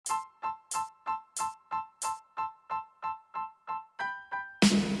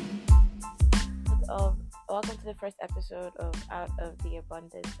welcome to the first episode of Out of the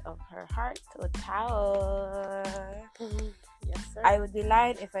Abundance of Her Heart or Tower. Yes, sir. I would be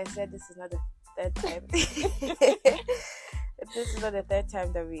lying if I said this is not the third time. This is not the third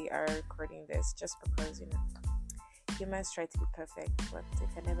time that we are recording this, just because, humans try to be perfect, but it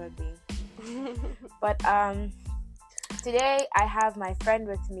can never be. But today I have my friend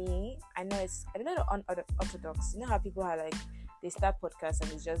with me. I know it's a little unorthodox. You know how people are like, they start podcasts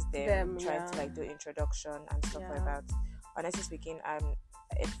and it's just them trying to like do introduction and stuff like that. Honestly speaking,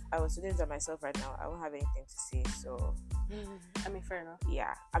 if I was to do this by myself right now, I won't have anything to say. So fair enough.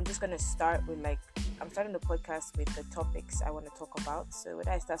 Yeah, I'm just gonna start with I'm starting the podcast with the topics I want to talk about. So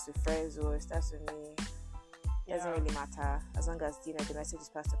whether it starts with friends or it starts with me, doesn't really matter, as long as the message is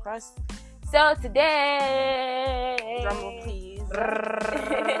passed across. So today, Drumroll, please.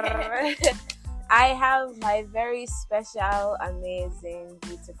 I have my very special, amazing,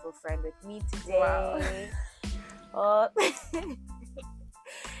 beautiful friend with me today. Wow.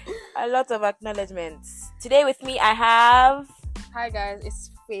 A lot of acknowledgements. Today with me I have... Hi guys,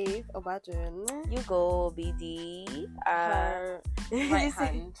 it's Faith Obadun. You go, BD. Her right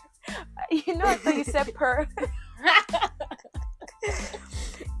hand. I thought you said per.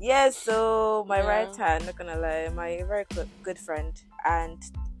 Yes, so my right hand, not gonna lie, my very good friend. And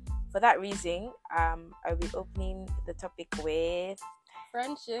for that reason, I'll be opening the topic with...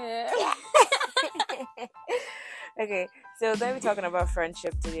 friendship. Okay, so we're going to be talking about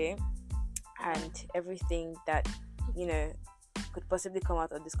friendship today and everything that, could possibly come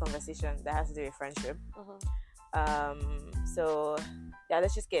out of this conversation that has to do with friendship. So,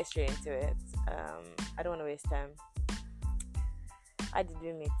 let's just get straight into it. I don't want to waste time. How did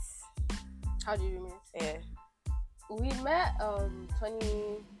we meet? How did we meet? Yeah. We met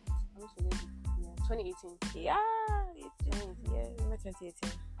 2018. Yeah, we met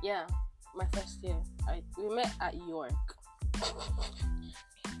 2018. Yeah, my first year. We met at York.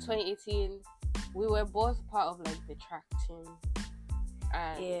 2018. We were both part of like the track team,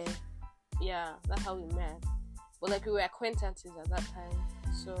 and that's how we met. But like we were acquaintances at that time,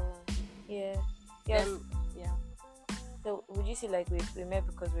 so yeah. So would you say like we met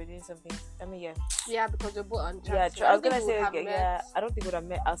because we were doing something? Yeah, because we're both on track. Yeah, I was gonna say I don't think we would have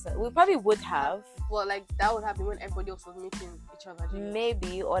met outside. We probably would have. But like that would have been when everybody else was meeting each other.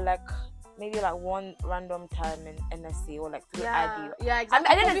 Maybe one random time in NSC or like through Adi. Yeah, exactly.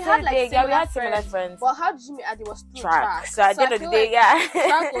 I didn't we had similar friends. But how did you meet Adi was through track. So at the end of the day,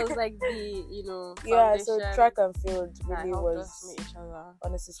 track was like the foundation. So track and field really was us meet each other.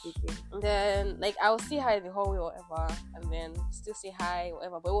 Honestly speaking. And then like I would say hi in the hallway or whatever, and then still say hi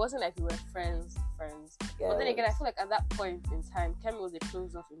whatever. But it wasn't like we were friends. Yeah, but then again, I feel like at that point in time, Kemi was a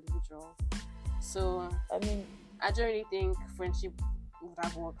closed off individual. So I don't really think friendship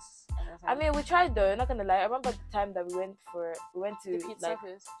that works. We tried though, not gonna lie. I remember the time that we went to the pizza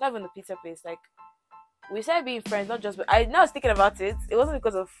place. Not even the pizza place, like we started being friends, not just I was thinking about it. It wasn't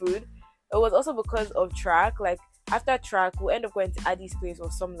because of food, it was also because of track. Like after track we'll end up going to Adi's place or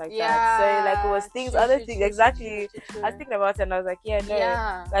something like that. So like it was things, other things. Exactly. I was thinking about it and I was like,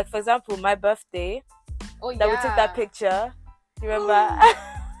 like for example my birthday we took that picture. You remember?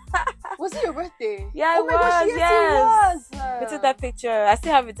 Was it your birthday? Yeah, it was. Gosh, yes, it was. We took that picture. I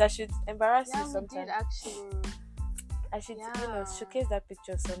still have it. I should embarrass you sometime. We did actually. I should, showcase that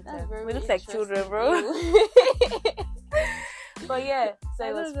picture sometime. We look like children, bro. But yeah, so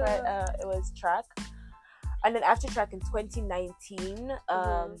it was track, and then after track in 2019,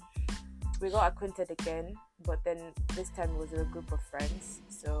 we got acquainted again. But then this time it was with a group of friends.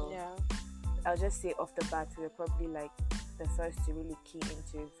 So I'll just say off the bat, we were probably like the first to really key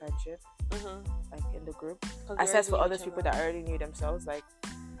into friendship, like in the group. Aside for other people that already knew themselves, like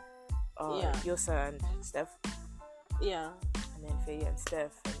Yosa and Steph. Yeah. And then Faye and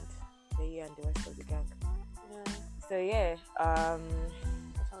Steph and Faye and the rest of the gang. Yeah. So that's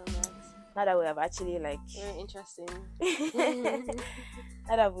how it works. Now that we have actually like very interesting.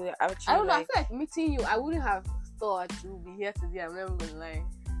 Now that we actually I don't know, I feel like meeting you, I wouldn't have thought you would be here today. I'm never gonna lie.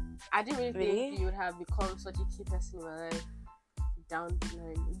 I didn't really think you would have become such a key person in my life down the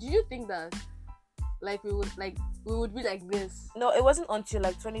line. Did you think that like we would be like this? No, it wasn't until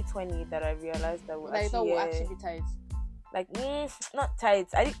like 2020 that I realized that we'll actually be tight. Like not tight.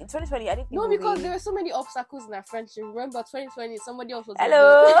 I think in 2020 I didn't think because there were so many obstacles in our friendship. Remember 2020 somebody else was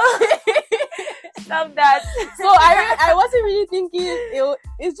hello. Stop that. So I wasn't really thinking.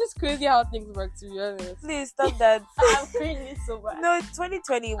 It's just crazy how things work, to be honest. Please stop that. I'm crazy so much. No,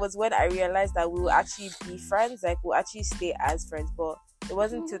 2020 was when I realized that we will actually be friends. Like we'll actually stay as friends. But it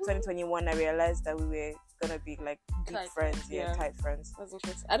wasn't until 2021 I realized that we were gonna be like big Tight friends. friends, Yeah, yeah. tight friends. That's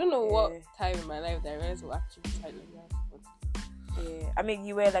interesting. I don't know what time in my life that I realized will actually be tight like that. But... Yeah, I mean,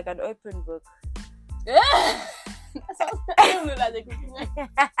 you were like an open book. That sounds I don't know like a good thing.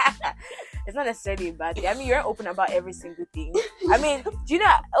 It's not necessarily a bad thing. I mean, you're open about every single thing. I mean, do you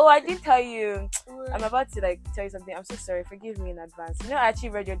know? Oh, I did tell you. I'm about to like tell you something. I'm so sorry. Forgive me in advance. You know, I actually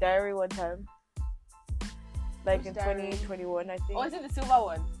read your diary one time. Like Which in diary? 2021, I think. Oh, is it the silver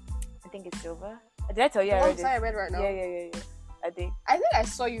one? I think it's silver. Did I tell you The I one read it? I read right now. Yeah. I think. I think I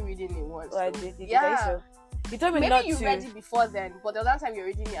saw you reading it once. Oh, I though. did. Did Yeah. I so? You told me Maybe not you to. read it before then, but the other time you were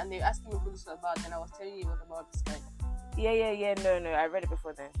reading it and they were asking me who this was about, and I was telling you it was about this guy. Yeah. No, I read it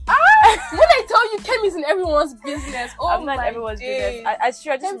before then. When I tell you, Kemi is in everyone's business. Oh, I'm not my in everyone's days. business. I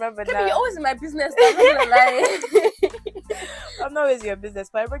just remember Kemi, now. you're always in my business. I'm not gonna lie. I'm not always in your business,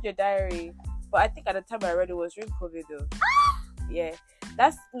 but I read your diary. But I think at the time I read it was during COVID though. Yeah,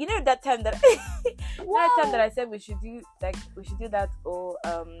 that's that time that that time that I said we should do that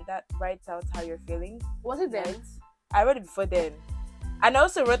that write out how you're feeling. Was it then? Right? I read it before then, and I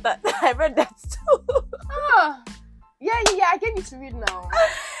also wrote that. I read that too. Yeah. I gave you to read now.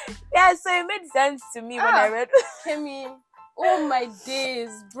 Yeah, so it made sense to me when I read. Kemi, oh my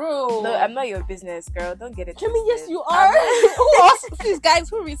days, bro. No, I'm not your business, girl. Don't get it. Kemi, twisted. yes, you are. Who else? Please, guys,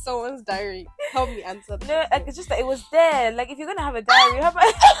 who reads someone's diary? Help me answer. No, like it's just that it was there. Like if you're gonna have a diary, how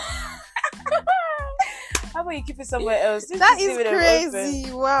about how about you keep it somewhere else? Just That leave is it crazy.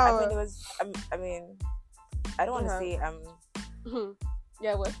 open. Wow. I mean, it was. I mean, I don't want to say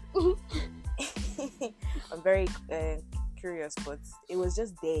Yeah, what? I'm very curious, but it was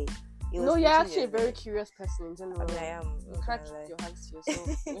just there. No, you're actually a very curious person in general. I mean, I am. You can't keep your hands to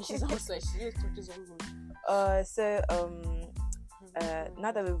yourself when she's outside. She just touches something.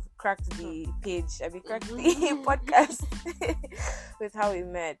 Now that we've cracked the page, we cracked the podcast with how we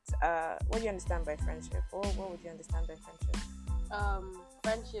met. What do you understand by friendship? Or what would you understand by friendship?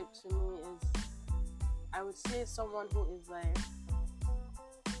 Friendship to me is, I would say, someone who is like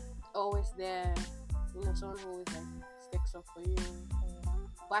always there. You know, someone who always like sticks up for you.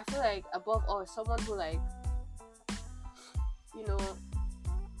 But I feel like above all, someone who like, you know,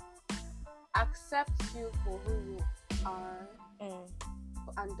 accepts you for who you are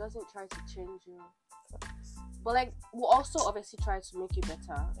and doesn't try to change you. But like, will also obviously try to make you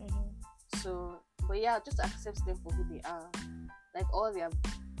better. So, but yeah, just accept them for who they are. Like all their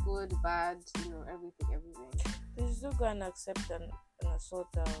good, bad, you know, everything. You still go and accept an assault.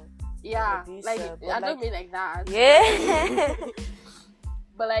 Yeah, abuse, like I don't like, mean like that. Yeah.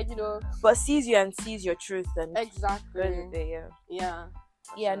 But like, you know, but sees you and sees your truth and exactly. goes with it, Yeah.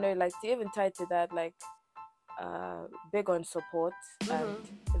 Yeah, no, like to even tie to that, like big on support and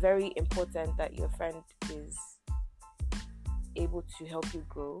very important that your friend is able to help you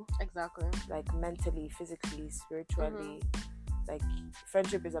grow. Exactly. Like mentally, physically, spiritually. Like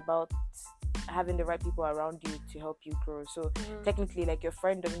friendship is about having the right people around you to help you grow. So technically, like your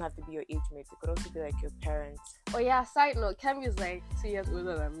friend doesn't have to be your age mate. It could also be like your parents. Oh yeah, side note, Kemi is like 2 years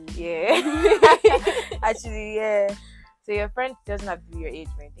older than me. Yeah. Actually, yeah. So your friend doesn't have to be your age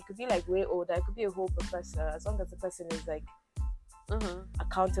mate. It could be like way older. It could be a whole professor, as long as the person is like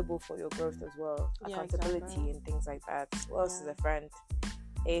accountable for your growth as well. Yeah, Accountability exactly. and things like that. What else is a friend?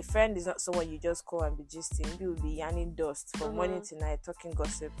 A friend is not someone you just call and be gisting. You will be yarning dust from morning to night, talking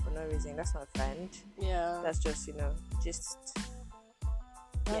gossip for no reason. That's not a friend. Yeah. That's just, just.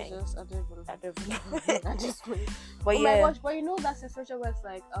 That's just, I don't even know. I don't know. I just But oh yeah. my gosh, but you know that situation where it's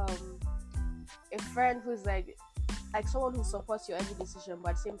like a friend who's like someone who supports your every decision, but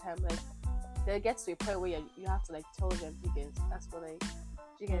at the same time like they get to a point where you have to like tell them because that's what like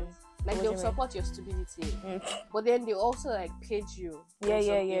like they'll support your stupidity, but then they also like page you. Yeah,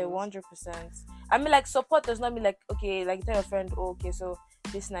 100%. I mean, like support does not mean like okay, like tell your friend, oh, okay, so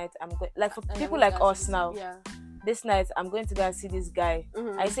this night I'm going. Like for people like us now, this night I'm going to go and see this guy.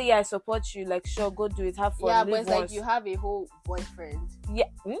 I say, yeah, I support you. Like, sure, go do it, have fun. Yeah, but it's once. like you have a whole boyfriend. Yeah.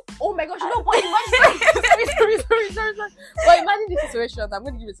 Oh my gosh, no, boy, sorry. But imagine this situation. I'm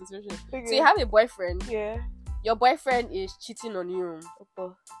going to give you a situation. Okay. So you have a boyfriend. Yeah. Your boyfriend is cheating on you.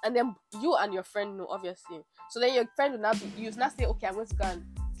 Okay. And then you and your friend know, obviously. So then your friend will not say, okay, I'm going to go and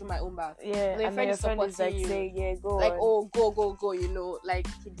do my own bath. Yeah. And then your friend is like, you. Say, yeah, go like, on. Oh, go, you know, like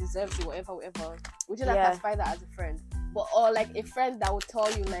he deserves it, whatever. Would you like classify that as a friend? But or like a friend that will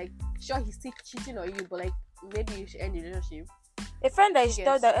tell you like, sure, he's still cheating on you, but like maybe you should end the relationship. A friend that you Yes.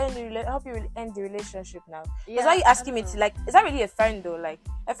 thought that help you end the relationship now. Because Yeah, why are you asking I me don't to know. like? Is that really a friend though? Like,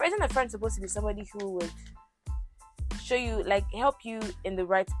 isn't a friend supposed to be somebody who would show you, like, help you in the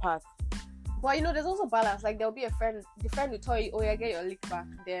right path? But you know, there's also balance. Like there'll be a friend, the friend will tell you, "Oh yeah, get your lick back."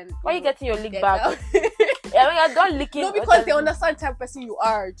 Then Why are you getting your lick then back? now- I mean, you're done licking. No, because they understand the type of person you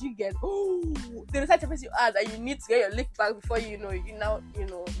are. Do you get? Oh, they understand the type of person you are that you need to get your lick back before you now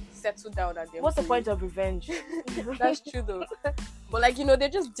settle down at them. What's the point of revenge? That's true though. But like they're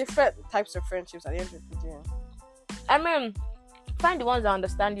just different types of friendships at the end of the day. I mean, find the ones that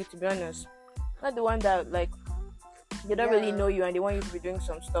understand you. To be honest, not the one that like they don't really know you and they want you to be doing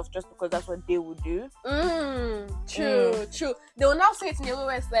some stuff just because that's what they would do. True. They will now say it in a way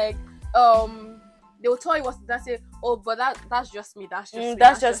where it's like they will tell you what that say. Oh, but that's just me. That's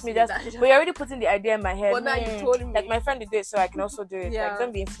just me. But you're already putting the idea in my head. But now you told me. Like my friend did it, so I can also do it. Yeah. Like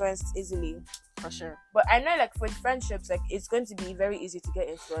don't be influenced easily. For sure. But I know, like with friendships, like it's going to be very easy to get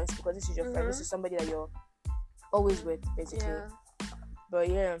influenced because this is your friend. This is somebody that you're always with, basically. Yeah. But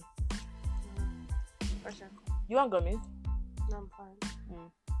yeah, For sure. you want gummies? No, I'm fine. Yeah,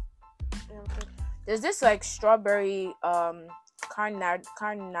 I'm good. There's this like strawberry carnaby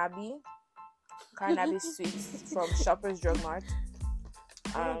sweets from Shoppers Drug Mart.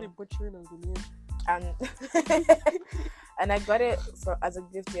 Butchering of the name. And and I got it as a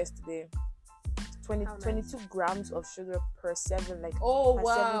gift yesterday. 22 grams of sugar per 7, like Oh per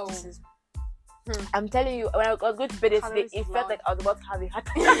wow. 7 pieces. I'm telling you, when I was going to bed yesterday, it felt like I was about to have a heart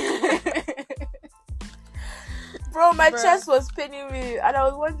attack. Bro, my chest was paining me, and I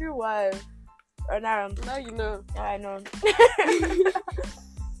was wondering why. And Now you know. I know.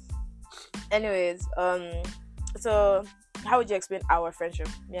 Anyways, so how would you explain our friendship,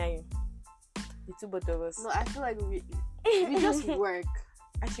 me and you, the two both of us? No, I feel like we just work.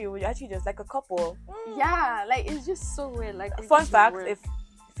 Actually, we actually just like a couple. Yeah, like it's just so weird. Like we Fun just fact: work. if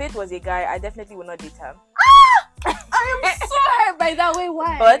Faith was a guy, I definitely would not date her. I am so hurt by that way.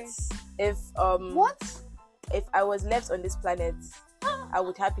 Why? But if what? if I was left on this planet, I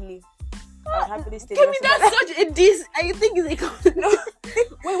would happily stay. Give me that such a diss. I think it's a no.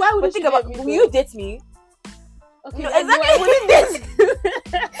 Wait, why would But think about, will you date me? Okay, No, then exactly. why wouldn't date?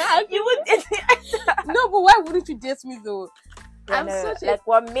 You would date me. No, but why wouldn't you date me though? I'm No, such a like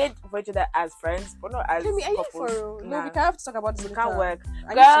we're made for each other as friends, but not as Kemi, are you couples. for real? No, Nah, we can't have to talk about this. it can't work. I need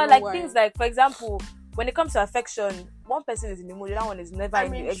to Girl, know like why. things like, for example, when it comes to affection, one person is in the mood, the other one is never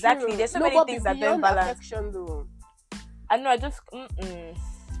in the mood. Exactly. True. There's so No, many but things that don't beyond balance. affection though. I know. I just you're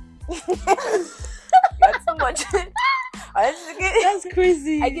too much. That's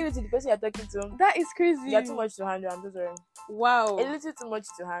crazy. I give it to the person you're talking to. That is crazy. You're too much to handle. I'm so sorry. Wow. A little too much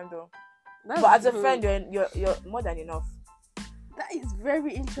to handle. That's But as a good. friend, you're more than enough. That is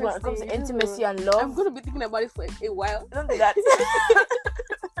very interesting. When it comes to intimacy and love, I'm going to be thinking about it for a while. don't do that.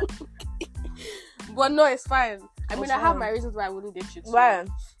 But no, it's fine. I mean, It's I have fine. my reasons why I wouldn't date you too. Why?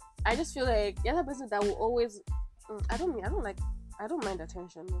 I just feel like the other person that will always. I don't mind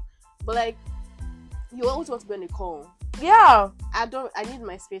attention, no. But like, you always want to be on a call. Yeah. I need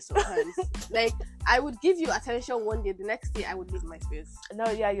my space sometimes. Like, I would give you attention one day, the next day I would need my space. No,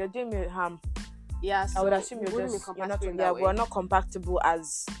 yeah, you're doing me harm. Yeah, so I would assume we you're wouldn't be not. compatible in Yeah, that way. we're not compatible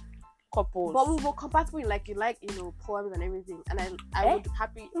as couples. But we were compatible in like you like poems and everything, and I Eh? would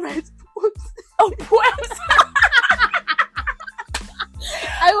happy write poems. Oh, poems.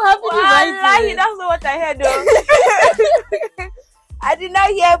 I will happily write Wallahi, it. that's not what I heard though. I did not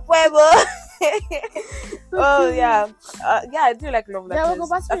hear poem. Oh yeah, yeah, I do like love letters. Yeah, we're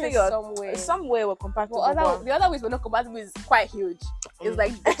compatible I think in some way. some way we're compatible. But the other ways we're not compatible is quite huge. It's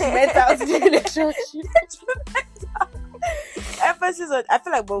like Mm. detrimental to the relationship. Emphasis on. I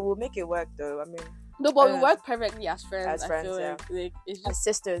feel like, but we'll make it work though. I mean, No, but we work perfectly as friends. As friends, I feel yeah. like it's as just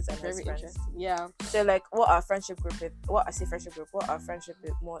sisters and very as friends. interesting. Yeah. So like, what our friendship group is? What I say friendship group? What our friendship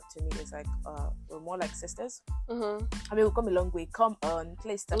is more to me is like, we're more like sisters. Mm-hmm. I mean, we've come a long way. Come on,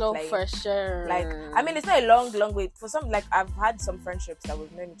 please stop No, playing. for sure. Like, I mean, it's not a long way. For some, like, I've had some friendships that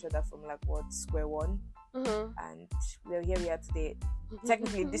we've known each other from like square one, Mm-hmm. and here we are today.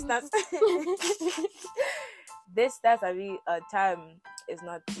 Technically, distance. Distance, I mean, time is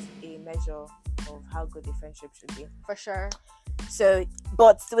not a measure of how good a friendship should be. For sure. So,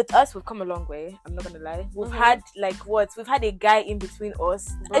 but with us, we've come a long way. I'm not gonna lie. We've had we've had a guy in between us.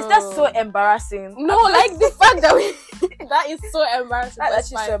 It's just so embarrassing. No, like the fact that that is so embarrassing. That's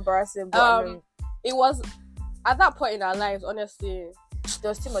That's actually fine. so embarrassing. But I mean, It was at that point in our lives, honestly. there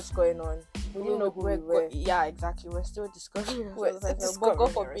was too much going on. We didn't know who we were. Yeah, exactly. We're still discovering We're ourselves. still But God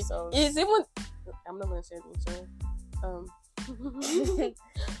discovering forbid. ourselves. It's even. I'm not gonna say anything. Sorry.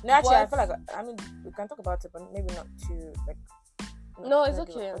 No, actually, I But- feel like we can talk about it, but maybe not too like No, it's Don't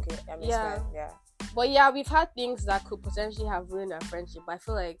give okay. up. Okay, I mean, Yeah. it's fine. Yeah. But yeah, we've had things that could potentially have ruined our friendship. But I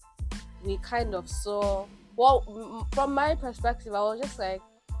feel like we kind of saw. Well, from my perspective, I was just like,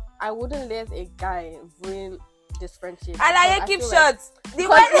 I wouldn't let a guy ruin this friendship. And I keep short. No,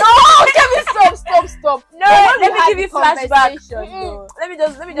 let me stop. No, let me give you flashback. Let me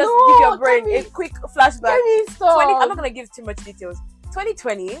just give your brain a quick flashback. Let me stop. I'm not gonna give too much details.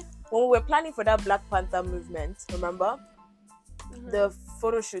 2020, when we were planning for that Black Panther movement, remember the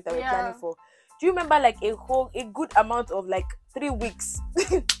photo shoot that we were planning for? Do you remember like a good amount of like 3 weeks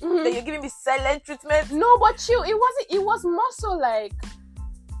that you're giving me silent treatment? No, but chill. It was more so like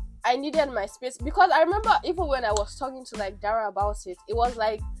I needed my space, because I remember even when I was talking to like Dara about it, it was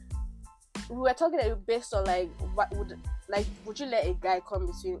like we were talking based on like would you let a guy come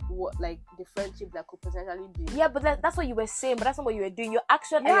between what like the friendship that could potentially be? Yeah, but that's what you were saying, but that's not what you were doing. Your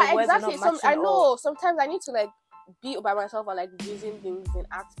action and Yeah, your words exactly. are not matching I know all. sometimes I need to like be by myself and like reason things and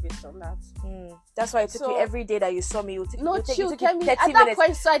act based on that. That's why it took you every day that you saw me. It took you 30 at that minutes.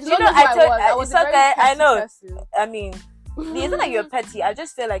 point, so I You know, don't know who I was. It's okay. I know. Person. I mean, it's not like you're petty. I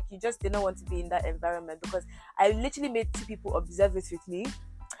just feel like you just didn't want to be in that environment, because I literally made 2 people observe it with me.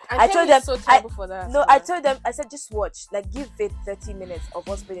 I told them, so terrible for that. No, I told them, I said, just watch. Like, give Faith 30 minutes of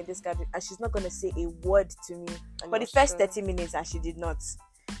us being in this garden, and she's not going to say a word to me. For the first 30 minutes, and she did not.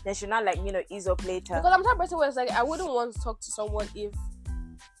 Then she'll not, like, ease up later. Because I'm the type of person where it's like, I wouldn't want to talk to someone if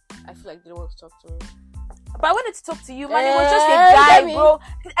I feel like they don't want to talk to me. But I wanted to talk to you, man. It was just a guy, bro.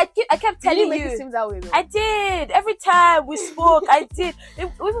 I kept telling you. Make it seem that way, though. I did. Every time we spoke, I did.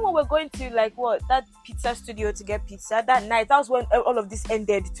 Even when we're going to that pizza studio to get pizza that night, that was when all of this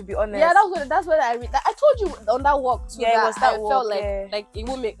ended. To be honest. Yeah, that's when I told you on that walk too. Yeah, it was that I walk. Felt like it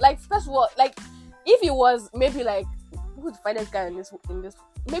would make like first of all, like if it was maybe like who's the finest guy in this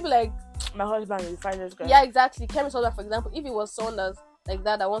maybe like my husband is the finest guy. Yeah, exactly. Kemi's husband, for example. If it was someone that's like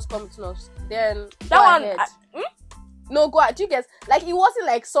that wants to come between us, then that one. No, go ahead. Do you get like it wasn't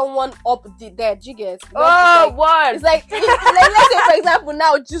like someone up there? Do you get? What? It's like let's say for example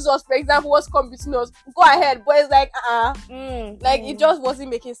now Jesus for example wants to come between us. Go ahead, but it's like it just wasn't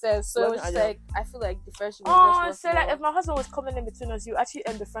making sense. So it's like I feel like the friendship. So like if my husband was coming in between us, you actually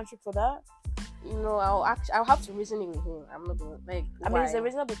end the friendship for that? No, I'll have to reason it with him. I'm not gonna like. I mean, he's a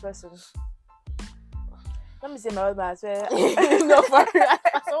reasonable person. Let me say my husband as well. No, for real. I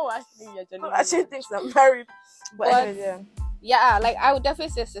actually thinks I'm married. But anyways, yeah, like I would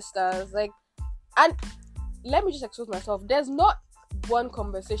definitely say sisters. Like, and let me just expose myself. There's not one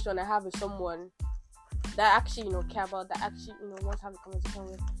conversation I have with someone that I actually care about, that actually want to have a conversation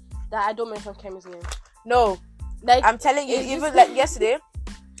with, that I don't mention Kemi's name. No, like I'm telling you, even like yesterday.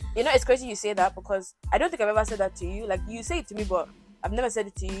 It's crazy you say that, because I don't think I've ever said that to you. Like, you say it to me, but I've never said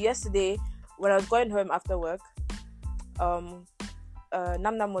it to you. Yesterday, when I was going home after work, Nam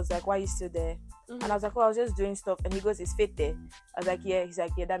was like, "Why are you still there?" And I was like, "Oh, I was just doing stuff." And he goes, "Is Faith there?" I was like, "Yeah." He's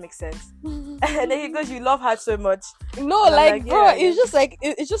like, "Yeah, that makes sense." And then he goes, "You love her so much." No, like bro, it's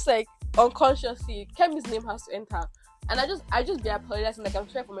just like unconsciously, Kemi's name has to enter. And I just be apologizing, like I'm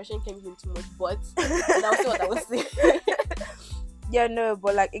sorry for mentioning Kemi's name too much, but I'll see what I was saying. Yeah, no,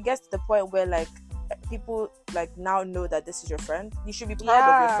 but like it gets to the point where like people like now know that this is your friend. You should be proud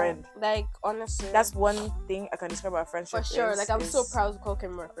of your friend. Like honestly, that's one thing I can describe our friendship. For sure, like I'm so proud to call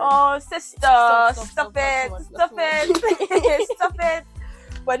Kemi my friend. Oh, sister, stop it. Stop it.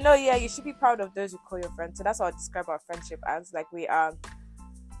 But no, yeah, you should be proud of those you call your friends. So that's how I describe our friendship as. Like we are.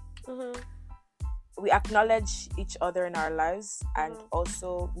 We acknowledge each other in our lives, and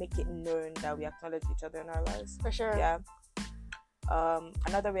also make it known that we acknowledge each other in our lives. For sure. Yeah.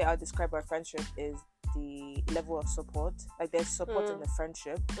 Another way I'll describe our friendship is the level of support. Like there's support in the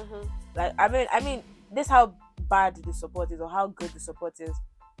friendship. Like I mean, this is how bad the support is, or how good the support is.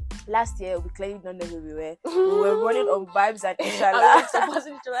 Last year we clearly don't know who we were. We were running on vibes and inshallah. And we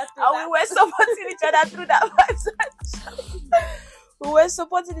were supporting each other through that vibes. We were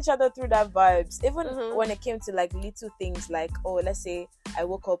supporting each other through that vibes. Even when it came to like little things, like let's say I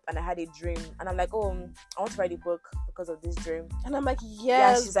woke up and I had a dream, and I'm like, I want to write a book because of this dream. And I'm like, yes.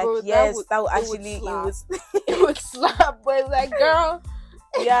 Yeah, she's bro, like, yes, that would actually it would slap. But it's like, girl.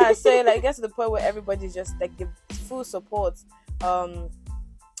 Yeah, so like it gets to the point where everybody's just like give full support. I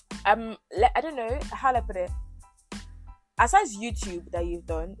don't know how I put it. Aside YouTube that you've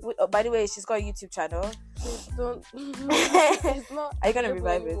done, by the way, she's got a YouTube channel. Please don't. It's not. Are you gonna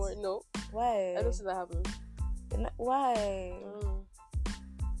revive anymore. it? No. Why? I don't see that happening. Why?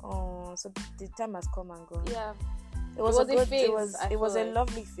 Oh, so the time has come and gone. Yeah. It was a good phase. It was a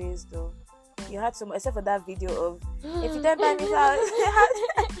lovely phase though. You had some, except for that video of if you don't buy me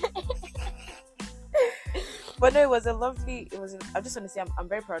But no, it was a lovely. I just want to say I'm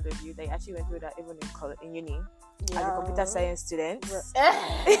very proud of you. They actually went through that even in uni. As a computer science student.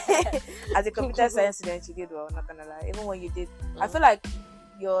 As a computer science student, you did well. Not gonna lie. Even when you did, I feel like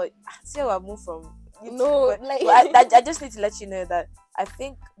you're. See how I moved from. No, I just need to let you know that I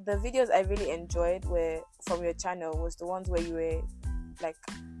think the videos I really enjoyed were from your channel was the ones where you were like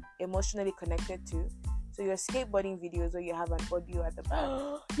emotionally connected to. So your skateboarding videos where you have an audio at the back.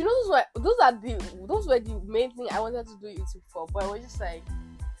 You know, those were the main thing I wanted to do YouTube for, but I was just like,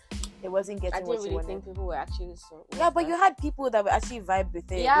 it wasn't getting I what didn't you really wanted. think people were actually so. Yeah, but you had people that were actually vibe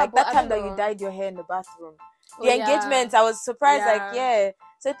with it. Yeah, like but that I time that don't you know. dyed your hair in the bathroom. Oh, The engagement, I was surprised. Yeah. Like, yeah.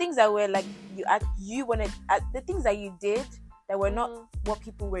 So things that were like you wanted, the things that you did that were not what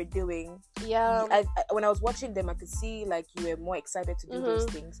people were doing. Yeah. When I was watching them, I could see like you were more excited to do those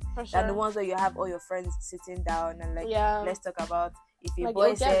things For sure. than the ones where you have all your friends sitting down and like, let's talk about if your Like,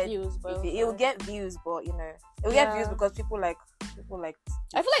 boy said views, but it will get views, but you know it will get views because people like.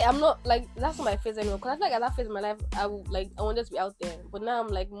 I feel like I'm not like that's not my phase anymore. Cause I feel like at that phase in my life, I wanted to be out there, but now I'm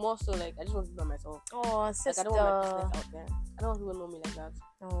like more so like I just want to be by myself. Oh, sister. Like, I don't want my business out there. I don't want people to know me like that.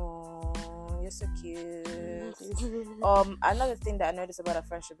 Oh, you're so cute. Mm-hmm. Another thing that I noticed about our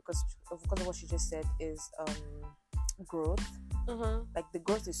friendship because of what she just said is growth. Mm-hmm. Like the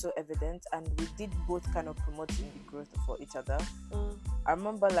growth is so evident, and we did both kind of promoting the growth for each other. I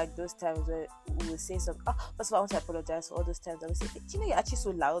remember like those times where we would say something. First of all, I want to apologize for all those times that we say, "Do you know you're actually so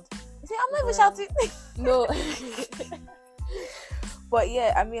loud?" I say, "I'm not even shouting." No. But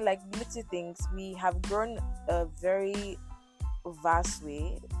yeah, I mean, like little things. We have grown a very vast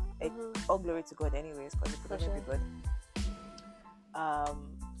way. Like, all glory to God, anyways, because it could only be good.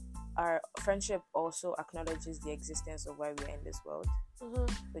 Our friendship also acknowledges the existence of why we're in this world,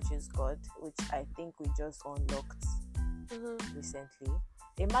 which is God, which I think we just unlocked recently.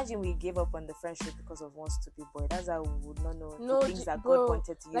 Imagine we gave up on the friendship because of one stupid boy. That's how we would not know the things that God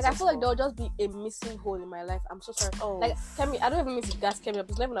wanted to use. Like I feel like there'll just be a missing hole in my life. I'm so sorry. Oh. Like Kemi, I don't even miss gas Kemi up.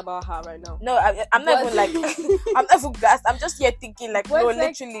 It's not even about her right now. No, I'm not even like I'm not even gassed. I'm just here thinking like no,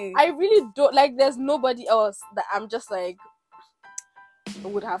 literally. I really don't like. There's nobody else that I'm just like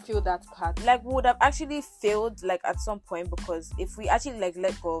would have filled that part. Like we would have actually failed like at some point because if we actually like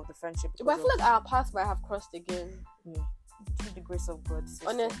let go of the friendship. But I feel like our paths might have crossed again. Through the grace of God, sister.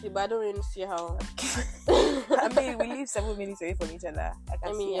 Honestly, but I don't really see how. I mean, we live several minutes away from each other. I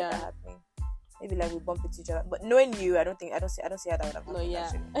can see that happening. Maybe like we bump into each other, but knowing you, I don't see how that would have happened.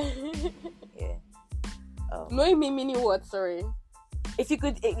 Actually. Yeah. Knowing me meaning what? Sorry. If you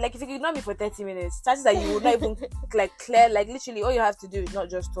could ignore me for 30 minutes, chances that you would not even like clear. Like literally, all you have to do is not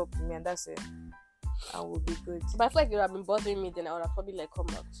just talk to me, and that's it. I will be good. But I feel like if you have been bothering me, then I would have probably like come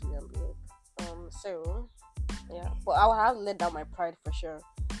back to you and be like, so. Yeah, but I would have let down my pride for sure.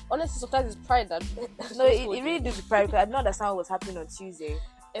 Honestly, sometimes it's pride that. No, it really does be pride because I didn't understand what was happening on Tuesday.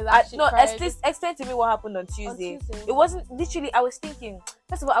 Explain to me what happened on Tuesday. It wasn't literally. I was thinking.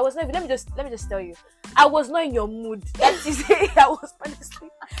 First of all, I was not. Let me just tell you. I was not in your mood. That Tuesday, I was honestly.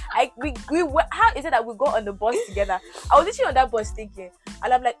 We were. How is it that we got on the bus together? I was literally on that bus thinking,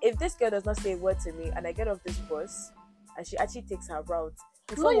 and I'm like, if this girl does not say a word to me, and I get off this bus, and she actually takes her route.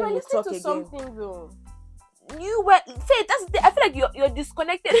 No, you were listening to something though. You were Faith. I feel like you're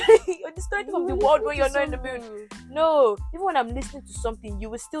disconnected. You're disconnected from the world when you're not in the mood. No, even when I'm listening to something, you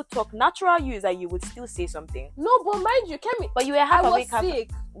will still talk. Natural you is that you would still say something. No, but mind you, Kemi. But you were half awake. Sick.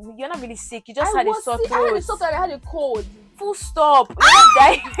 You're not really sick. You just had a sore throat. I had a sore throat. I had a cold. Full stop. You're not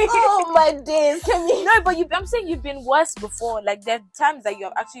dying. Oh my days, Kemi. No, but I'm saying you've been worse before. Like there are times that you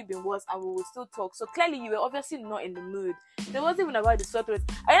have actually been worse, and we will still talk. So clearly, you were obviously not in the mood. It wasn't even about the sore throat.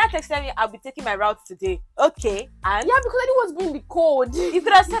 I not texted me. I'll be taking my route today. Okay, and yeah, because I didn't want to be in the cold. You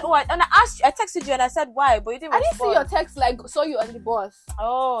could have said why, and I asked you. I texted you, and I said why, but you didn't. I didn't see your text. Like saw you on the bus.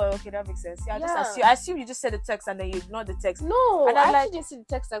 Oh, okay, that makes sense. Yeah, I assume you just said the text and then you ignored the text. No, and I actually didn't see the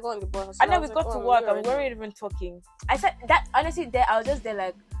text. I got on the bus. And then we got to work, and we weren't even talking. I said that honestly. There, I was just there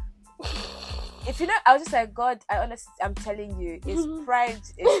like. If you know, I was just like, God, I'm telling you, it's pride.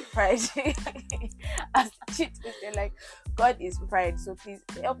 It's pride. As they're like, God is pride. So please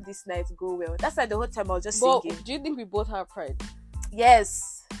help this night go well. That's like the whole time I was just singing. Do you think we both have pride?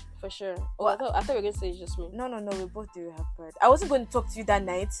 Yes. For sure. Oh, I thought we were going to say it's just me. No, we both do have pride. I wasn't going to talk to you that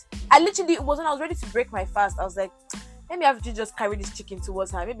night. I literally, it was when I was ready to break my fast. I was like, maybe I have to just carry this chicken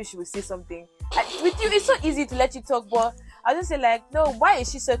towards her. Maybe she will say something. With you, it's so easy to let you talk, but I'll just say like, no, why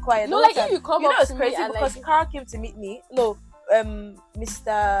is she so quiet? No, like if you come up to crazy me and because like... Carl came to meet me. No,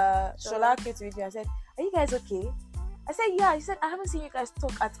 Mr. Shola came to meet me and said, are you guys okay? I said, yeah. He said, I haven't seen you guys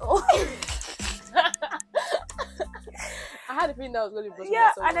talk at all. I had a feeling that was going to be.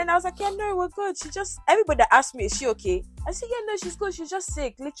 Yeah, and then I was like, yeah, no, we're good. She just, everybody that asked me, is she okay? I said, yeah, no, she's good. She's just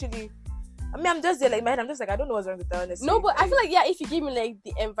sick, literally. I mean, I'm just there, like, in my head, I'm just like, I don't know what's wrong with her, honestly. No, but I feel like, yeah, if you give me, like,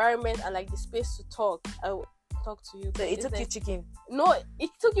 the environment and, like, the space to talk, I will talk to you. So it took like, you chicken? No, it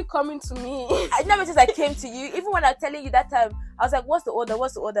took you coming to me. I never since I came to you. Even when I was telling you that time, I was like, what's the order?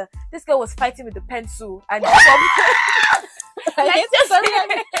 What's the order? This girl was fighting with the pencil. And I don't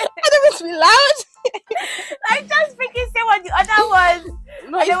mean to be loud. I just freaking say what the other was.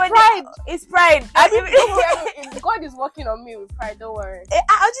 No, it's pride. It's pride. I mean, God is working on me with pride. Don't worry.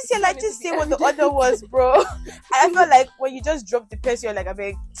 I'll just say, like, just say what the other was, bro. And I felt like when you just drop the pencil, you're like, I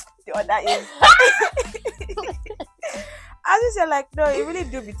beg, the other is. I just say, like, no, you really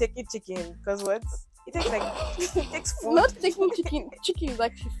do be taking chicken. Because what? It takes, like, it takes food. Not taking chicken. Chicken is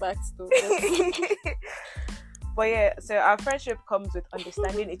actually facts, though. But yeah, so our friendship comes with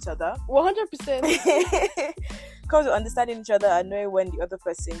understanding each other. 100%. Comes with understanding each other and knowing when the other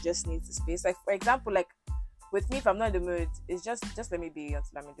person just needs the space. Like, for example, like with me, if I'm not in the mood, it's just let me be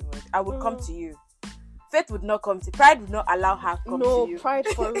until I'm in the mood. I would come to you. Faith would not come to. Pride would not allow her to come to you. No, pride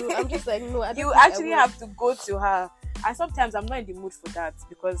for real. I'm just like, no. You actually have to go to her. And sometimes I'm not in the mood for that,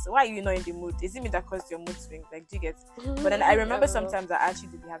 because why are you not in the mood? Is it me that caused your mood swings? Like, do you get? But then I remember sometimes I actually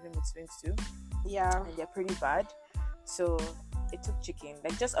did be having mood swings too. Yeah, and they're pretty bad. So it took chicken.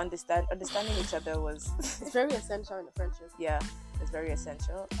 Like, just understanding each other was. It's very essential in a friendship. Yeah, it's very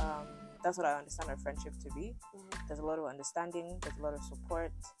essential. That's what I understand our friendship to be. Mm-hmm. There's a lot of understanding. There's a lot of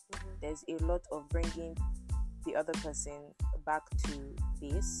support. Mm-hmm. There's a lot of bringing the other person back to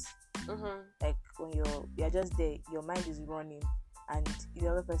base. Mm-hmm. Like, when you're just there, your mind is running, and the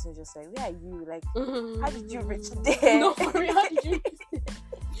other person is just like, where are you? Like, how did you reach there? No, for real, how did you reach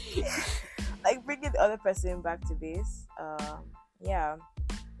there? Like, bringing the other person back to base. Yeah.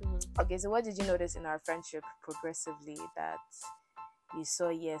 Mm-hmm. Okay, so what did you notice in our friendship progressively that you saw,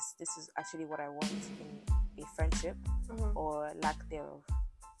 yes, this is actually what I want in a friendship, or lack thereof?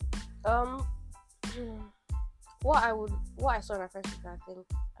 What I saw in my friendship that I think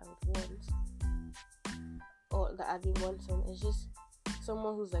I would want, or that I've been wanting, is just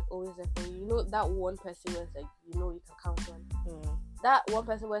someone who's like always there for you. You know, that one person where it's like, you know, you can count on. That one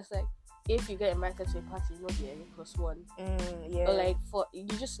person where it's like, if you get invited to a party, you know they're +1. Yeah. Or like, for you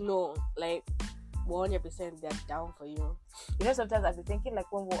just know, like, 100% they're down for you. You know, sometimes I've been thinking,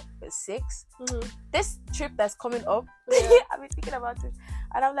 like, when we're 6, this trip that's coming up, I've been thinking about it,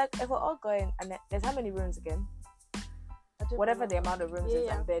 and I'm like, if we're all going, and there's how many rooms again? Whatever the amount of rooms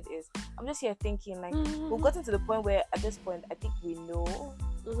and bed is. I'm just here thinking, like, we've gotten to the point where at this point I think we know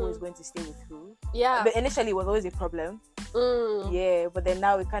who is going to stay with who. Yeah. But initially it was always a problem. Yeah, but then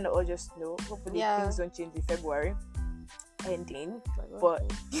now we kind of all just know. Hopefully things don't change in February ending.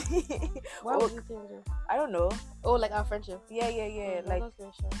 But why would you think that? I don't know. Oh, like our friendship. Yeah. Like,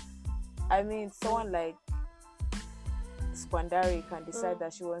 I mean, someone like Spandari can decide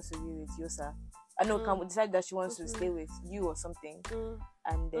that she wants to be with Yosa. I know, can decide that she wants to stay with you or something,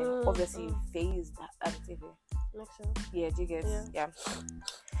 and then obviously phase that TV. Makes sense. Yeah, do you get? Yeah.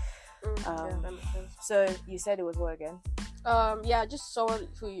 That makes sense. So you said it was what again? Yeah, just someone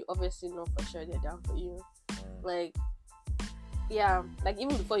who you obviously know for sure they're down for you. Like, yeah, like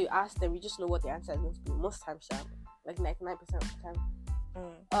even before you ask them, you just know what the answer is going to be. Most times, like 99% of the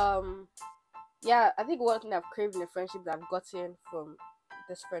time. Yeah, I think one thing I've craved in a friendship that I've gotten from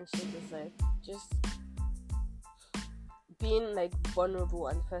this friendship is like just being like vulnerable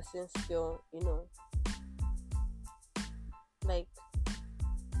and the person still, you know, like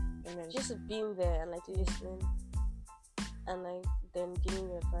just being there and like listening and like then giving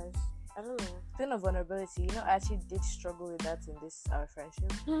you advice. I don't know. Speaking of vulnerability, you know, I actually did struggle with that in this our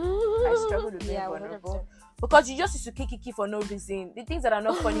friendship. I struggled with being vulnerable 100%. Because you just used to kiki for no reason. The things that are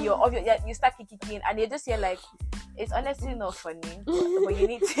not funny, you're obvious. You start kicking, and you're just here like, it's honestly not funny, but you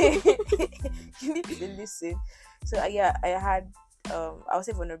need to you need to listen. So yeah, I had I would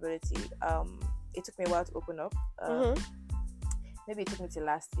say vulnerability. It took me a while to open up. Maybe it took me till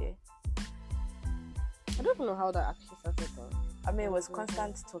last year. I don't know how that actually started though. I mean, it was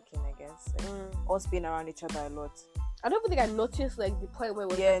constant talking, I guess. Like, us being around each other a lot. I don't think I noticed like the point where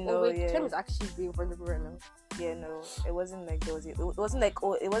it was Tim is actually being vulnerable right now. Yeah, no, it wasn't like there was. It wasn't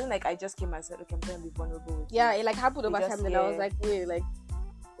like I just came and said, okay, I'm going to be vulnerable with you. It like happened over time. Then I was like, wait, like,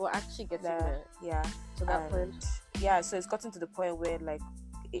 we're actually getting there. Yeah, to that point. Yeah, so it's gotten to the point where like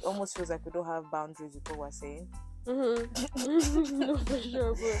it almost feels like we don't have boundaries with what we're saying. No, for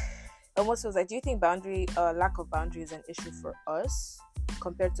sure, bro. Almost feels like, do you think lack of boundary is an issue for us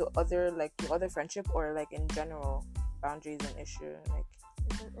compared to other friendship, or like in general boundary is an issue? Like,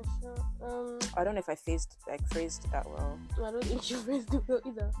 I don't know if I phrased that well. I don't think you phrased it well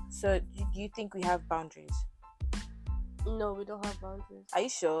either. So, do you think we have boundaries? No, we don't have boundaries. Are you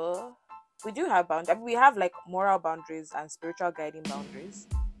sure? We do have boundaries. I mean, we have like moral boundaries and spiritual guiding boundaries,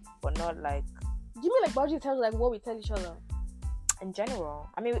 but not like. Do you mean like boundaries in terms of like what we tell each other? In general,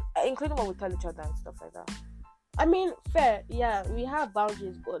 I mean, including what we tell each other and stuff like that. I mean, fair, yeah, we have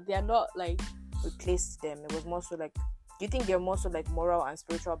boundaries, but they are not like we placed them. It was more so like. Do you think they're more so like moral and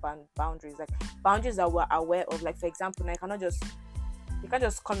spiritual boundaries, like boundaries that we're aware of? Like, for example, you can't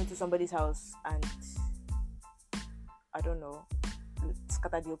just come into somebody's house and I don't know,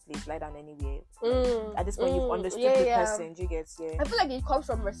 scatter your place, lie down anywhere. At this point, you've understood the person. Do you get? Yeah. I feel like it comes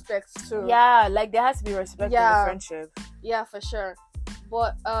from respect too. Yeah, like there has to be respect in the friendship. Yeah, for sure.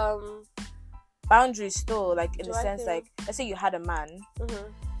 But boundaries still, like in the sense, like let's say you had a man,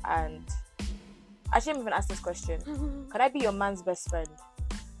 and I shouldn't even ask this question. Can I be your man's best friend?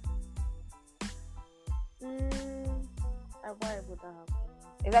 Why would that happen?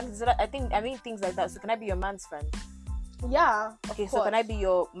 Exactly. So I mean things like that. So can I be your man's friend? Yeah. Okay. So can I be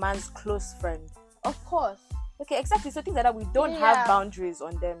your man's close friend? Of course. Okay, exactly. So things like that, we don't have boundaries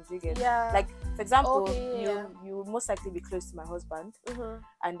on them. Do you get? Yeah. Like, for example, you will most likely be close to my husband,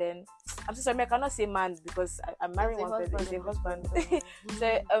 and then I'm so sorry, I cannot say man because I'm married one person. It's a husband.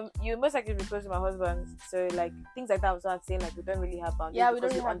 So you most likely be close to my husband. So like things like that. I'm saying like we don't really have boundaries. Yeah, we don't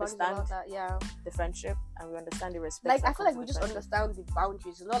really have understand boundaries about that. Yeah. The friendship and we understand the respect. Like I feel like we just understand the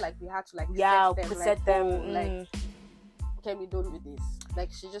boundaries. It's not like we had to like set them. Like can be done with this. Like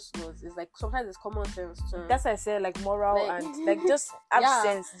she just knows. It's like sometimes it's common sense too. That's why I say like moral and like just have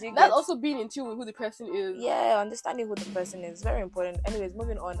sense. That's also being in tune with who the person is. Yeah, understanding who the person is very important. Anyways,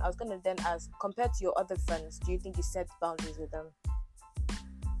 moving on. I was gonna then ask, compared to your other friends, do you think you set boundaries with them?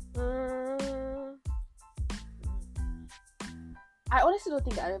 I honestly don't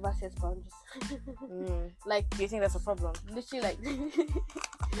think I ever set boundaries. Like, do you think that's a problem? Literally, like,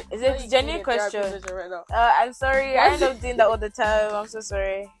 is it a genuine question? Right now. I'm sorry. I end up doing that all the time. I'm so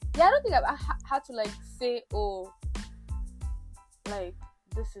sorry. Yeah, I don't think I had to like say, oh, like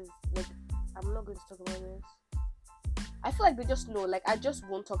this is like I'm not going to talk about this. I feel like they just know. Like I just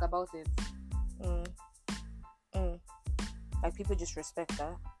won't talk about it. Like people just respect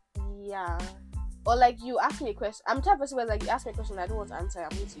that. Yeah. Or like you ask me a question. I'm the type of person where like you ask me a question I don't want to answer. I'm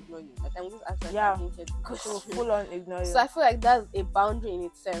going to ignore you. Like I'm just answer. Full on ignore you. So I feel like that's a boundary in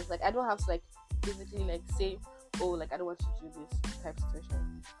itself. Like I don't have to like physically like say, oh, like I don't want to do this type of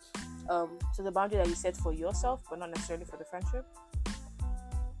situation. So the boundary that you set for yourself, but not necessarily for the friendship.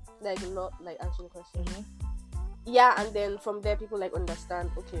 Like not like answering the question. Yeah, and then from there people like understand.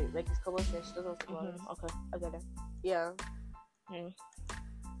 Okay, like it's common sense. She doesn't talk about it. Okay, I get it. Yeah.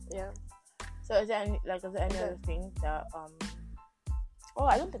 Yeah. So is there any other thing that oh,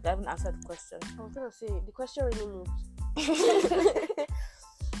 I don't think I haven't answered the question. I was gonna say the question really moved.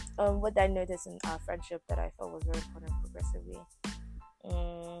 What did I notice in our friendship that I thought was very important progressively?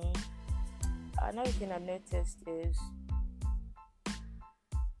 Another thing I've noticed is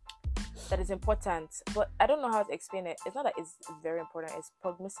that it's important, but I don't know how to explain it. It's not that it's very important, it's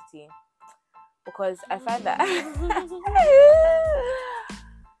pugnacity. Because I find that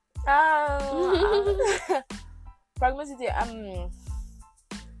pragmaticity.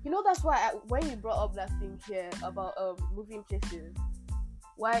 You know, that's why when you brought up that thing here about moving places,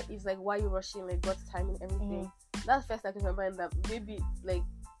 why it's like why you rushing, like God's timing, everything. That's first I can remember that maybe like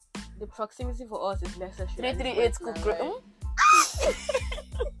the proximity for us is necessary. 338 cook.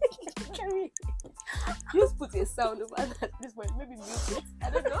 Just put a sound over that at this point. Maybe mute it. I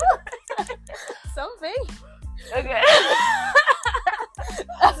don't know. Something. Okay.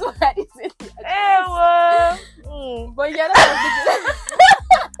 That's what I said. But yeah, that's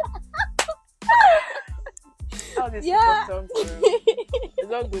what it's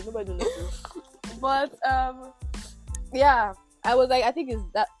not good. Nobody knows. But yeah, I was like, I think it's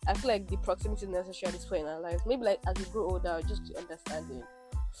that. I feel like the proximity is necessary at this point in our lives. Maybe like as we grow older, just to understand it.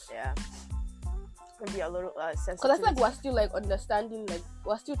 Yeah. Maybe a little sensitivity. Because I feel like we're still like understanding, like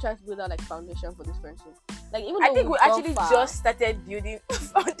we're still trying to build that like foundation for this friendship. Like even I think we actually just started building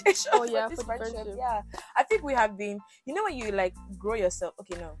foundation for this friendship. Yeah, I think we have been. You know when you like grow yourself.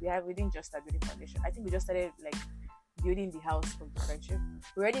 Okay, no, we didn't just start building foundation. I think we just started like building the house of the friendship.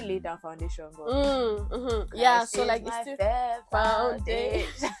 We already laid down foundation, but yeah. So like it's still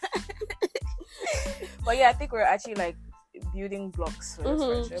foundation. But yeah, I think we're actually like building blocks for this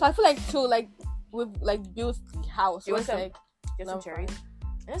friendship. So I feel like too like we've like built the house. You want like just some cherries?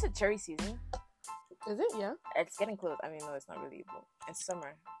 And it's a cherry season. Is it? Yeah. It's getting close. I mean, no, it's not really. But it's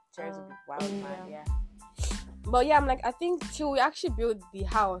summer. Cherries will be wild, man. Yeah. But yeah, I'm like, I think till we actually build the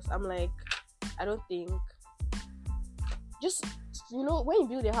house, I'm like, I don't think. Just, when you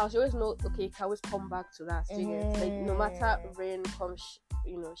build a house, you always know, okay, you can always come back to that. Like, no matter rain, come,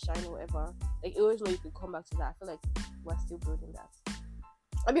 shine, whatever. Like, you always know you can come back to that. I feel like we're still building that.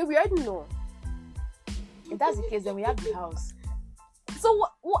 I mean, we already know. If that's the case, then we have the house. So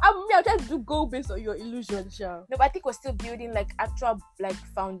I'm trying to do go based on your illusion, Sha. No, but I think we're still building like actual like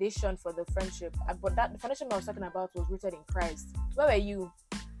foundation for the friendship. But the foundation I was talking about was rooted in Christ. Where were you?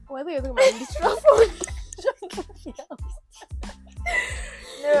 Oh, I thought you were talking about literal.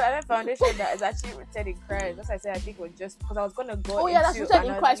 No, I meant foundation that is actually rooted in Christ. That's why I said I think we're just because I was gonna go. Oh yeah, that's rooted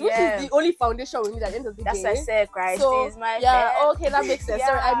in Christ, which is the only foundation we need at the end of the day. That's why I said Christ is my yeah. friend. Okay, that makes sense. Yeah.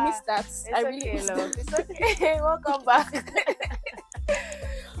 Sorry, I missed that. I really okay, missed love. that. It's okay. Welcome back.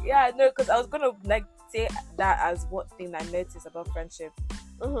 Yeah, no, because I was gonna like say that as what thing I noticed about friendship.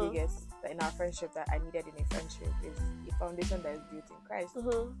 Biggest that in our friendship that I needed in a friendship is a foundation that is built in Christ,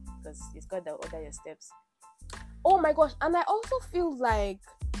 because it's God that will order your steps. Oh my gosh, and I also feel like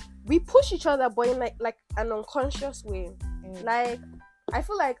we push each other, but in like an unconscious way. Like I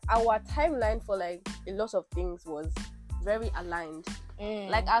feel like our timeline for like a lot of things was very aligned.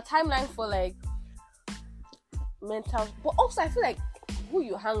 Like our timeline for like mental, but also I feel like who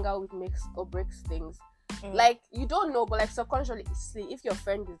you hang out with makes or breaks things. Like you don't know, but like subconsciously, if your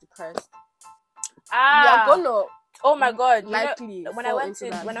friend is depressed, you're gonna. Oh my God! Likely when I went to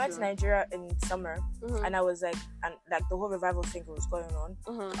Nigeria in summer, and I was like, and like the whole revival thing was going on.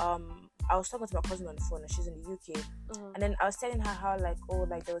 I was talking to my cousin on the phone, and she's in the UK. And then I was telling her how like, oh,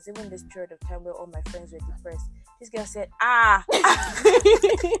 like there was even this period of time where all my friends were depressed. This girl said,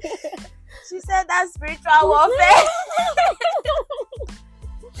 she said that's spiritual warfare.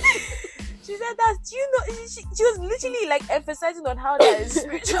 She said that, she was literally like emphasizing on how that is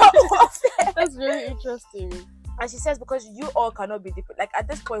spiritual warfare. That's very interesting. And she says, because you all cannot be different. Like at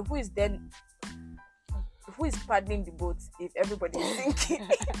this point, who is paddling the boat if everybody is sinking?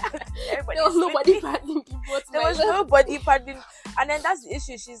 There was nobody paddling the boat. There was nobody paddling. And then that's the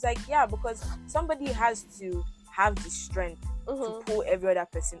issue. She's like, yeah, because somebody has to have the strength to pull every other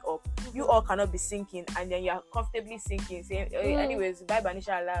person up. You all cannot be sinking, and then you're comfortably sinking, saying, anyways, bye bye,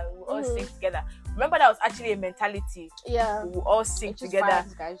 inshallah, we'll all sink together. Remember, that was actually a mentality. Yeah. We'll all sink together.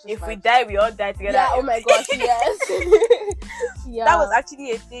 Vibes, guys, if we die, we all die together. Yeah, oh my gosh, yes. Yeah. That was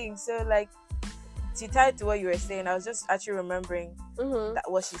actually a thing. So, like, to tie to what you were saying, I was just actually remembering that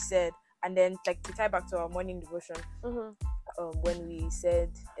what she said. And then, like, to tie back to our morning devotion,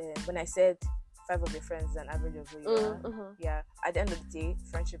 when I said 5 of your friends is an average of who you are. Yeah. At the end of the day,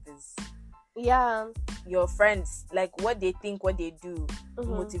 friendship is your friends, like what they think, what they do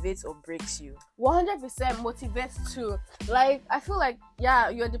motivates or breaks you. 100% motivates too. Like I feel like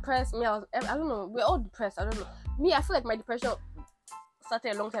you're depressed. Me, I don't know. We're all depressed. I don't know. Me, I feel like my depression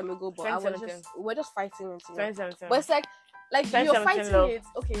started a long time ago, but we're just fighting it. But it's like you're fighting it.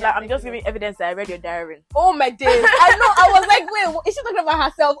 Okay. Like, I'm just giving evidence that I read your diary. Oh my days. I know. I was like, wait, is she talking about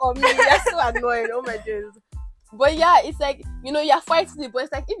herself or me? That's so annoying. Oh my days. But yeah, it's like, you're fighting it, but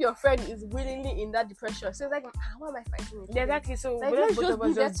it's like if your friend is willingly in that depression, so it's like, why am I fighting it? Yeah, exactly. So like, let's just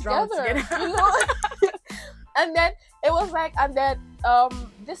be there together. And then it was like,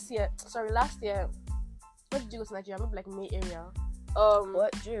 last year, what did you go to Nigeria? Maybe like May area.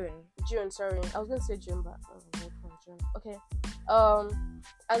 What? June, sorry. I was gonna say June, but June. Okay.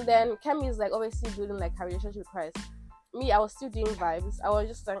 And then Kemi is like obviously building like her relationship with Christ. Me, I was still doing vibes. I was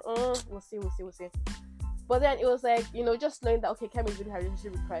just like, we'll see. But then it was like, just knowing that okay, Kemi is building her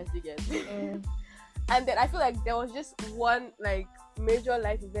relationship with Christ again. And then I feel like there was just one like major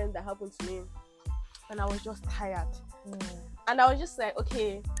life event that happened to me, and I was just tired. And I was just like,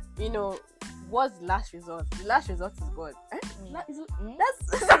 okay, what's the last resort? The last resort is God.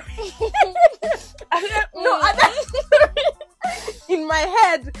 In my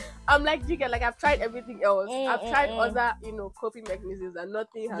head, I'm like, like I've tried everything else. I've tried other, coping mechanisms, and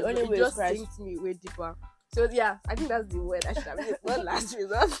nothing has. It just sinks me way deeper. So yeah, I think that's the word I should have used. Not last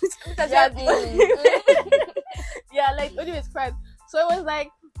resort. Yeah, like anyways, Christ. So it was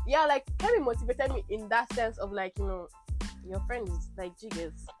like, like Kevin motivated me in that sense of like, your friend is like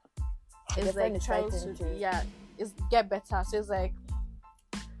jiggers. It's like trying to is get better. So it's like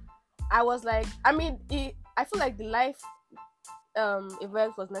I was like, I feel like the life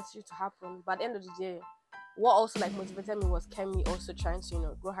event was necessary to happen, but at the end of the day, what also like motivated me was Kemi also trying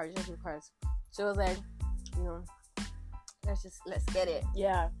to grow her relationship with Christ. So it was like, let's get it.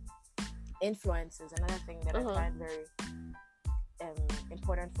 Yeah. Influence is another thing that I find very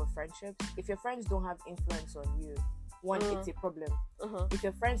important for friendships. If your friends don't have influence on you, one, it's a problem. Mm-hmm. If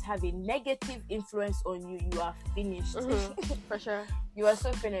your friends have a negative influence on you, you are finished. For sure. You are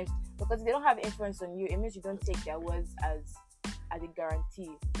so finished. Because if they don't have influence on you, it means you don't take their words as a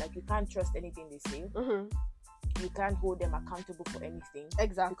guarantee. Like, you can't trust anything they say. You can't hold them accountable for anything.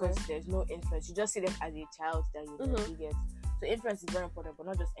 Exactly. Because there's no influence. You just see them as a child that you know you get. So influence is very important, but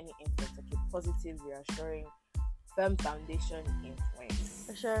not just any influence. Like a positive, reassuring, firm foundation influence.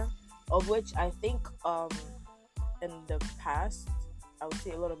 For sure. Of which I think in the past, I would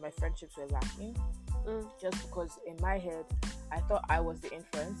say a lot of my friendships were lacking. Just because in my head, I thought I was the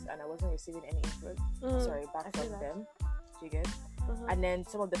influence and I wasn't receiving any influence. Back from them. Do you get? And then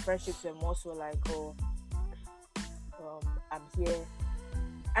some of the friendships were more so like, I'm here.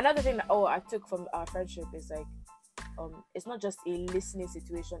 Another thing that I took from our friendship is like, it's not just a listening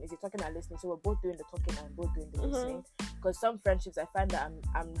situation, it's a talking and listening. So we're both doing the talking and both doing the listening. Because some friendships I find that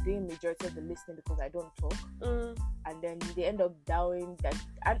I'm doing majority of the listening because I don't talk, and then they end up doubting that.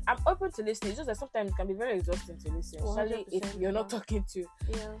 And I'm open to listening. It's just that sometimes it can be very exhausting to listen, especially if you're not talking to.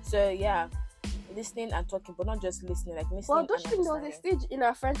 So yeah, listening and talking, but not just listening. Like listening. Well, don't you think there was a stage in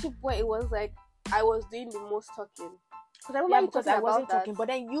our friendship where it was like I was doing the most talking? Because I wasn't talking, but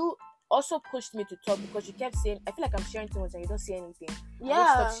then you also pushed me to talk because you kept saying, I feel like I'm sharing too much and you don't say anything.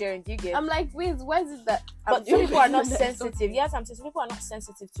 Stop sharing. Do you get? I'm like, wait, why is it that? But some people are not sensitive. Yes, I'm saying some people are not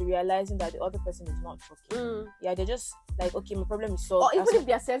sensitive to realizing that the other person is not talking. Yeah, they're just like, okay, my problem is solved. Or even if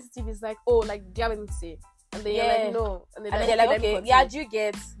they're sensitive, it's like, oh, like, do you have anything to say? And then you're like, no. And then they're like, okay, yeah, do you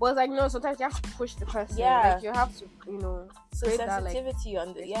get? But it's like, no, sometimes you have to push the person. Yeah. Like, you have to, so sensitivity that,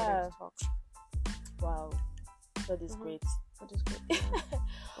 on the, Wow. That is great. That is great.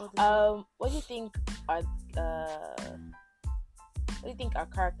 What do you think are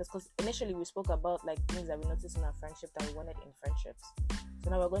characters? Because initially we spoke about like things that we noticed in our friendship that we wanted in friendships. So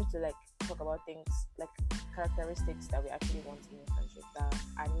now we're going to like talk about things like characteristics that we actually want in a friendship that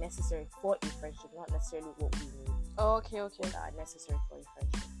are necessary for a friendship, not necessarily what we need. Okay. That are necessary for a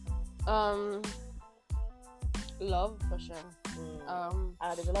friendship. Love for sure.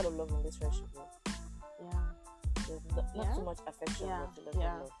 There's a lot of love in this friendship. Yeah. Not too much affection, but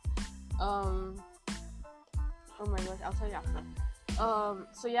love. Oh my gosh, I'll tell you after.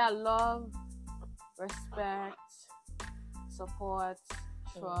 So yeah, love, respect, support,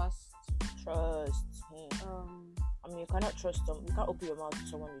 trust. I mean, you cannot trust them. You can't open your mouth to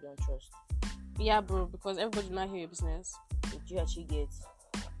someone you don't trust. Yeah, bro, because everybody will not hear your business. Did you actually get?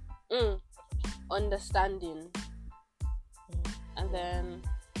 Understanding. And then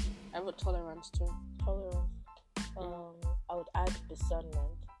I wrote tolerance too. I would add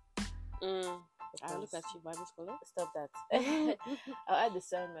discernment. I look at you, Bible scholar. Stop that. I'll add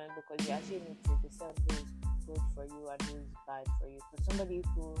discernment because you actually need to discern who is good for you and who is bad for you. So somebody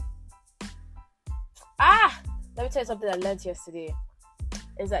who let me tell you something I learned yesterday.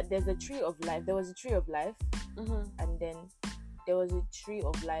 Is that there's a tree of life. There was a tree of life, and then there was a tree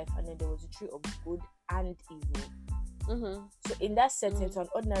of life, and then there was a tree of good and evil. So in that setting, to an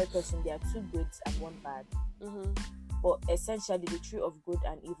ordinary person, there are two goods and one bad. But essentially, the tree of good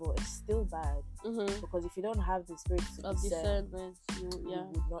and evil is still bad because if you don't have the spirit to discern, you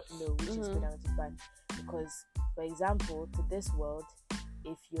would not know which is good and which is bad. Because, for example, to this world,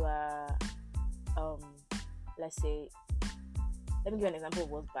 if you are, let's say, let me give you an example of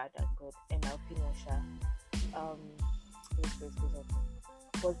what's bad and good in my opinion,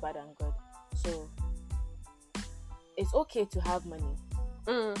 what's bad and good. So it's okay to have money.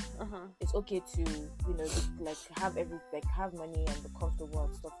 It's okay to have money and be comfortable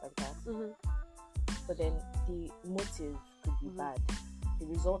and stuff like that. But then the motive could be bad. The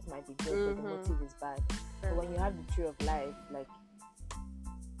result might be good, but the motive is bad. So when you have the tree of life, like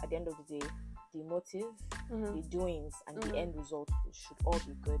at the end of the day, the motive, the doings, and the end result should all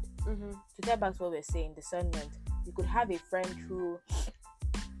be good. To get back to what we're saying, discernment. You could have a friend who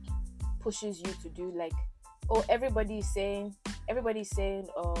pushes you to do like, everybody's saying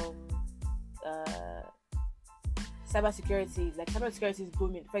cybersecurity, like cybersecurity is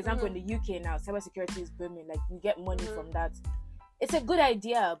booming. For example, in the UK now, cybersecurity is booming. Like you get money from that. It's a good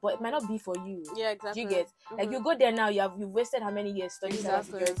idea, but it might not be for you. Yeah, exactly. Do you get? Like you go there now, you've wasted how many years studying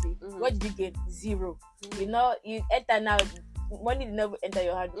cybersecurity? What did you get? Zero. You enter now, money did never enter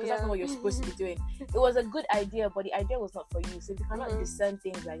your hand because that's not what you're supposed to be doing. It was a good idea, but the idea was not for you. So if you cannot discern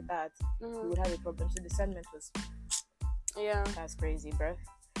things like that, you would have a problem. So discernment was that's crazy, bro.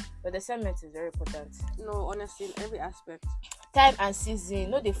 But discernment is very important. No, honestly, in every aspect. Time and season,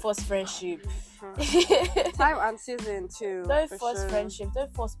 not the force friendship. Time and season too. Don't force friendship.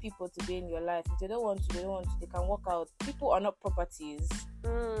 Don't force people to be in your life. If they don't want to, they can walk out. People are not properties,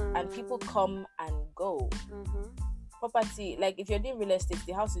 and people come and go. property, like if you're doing real estate,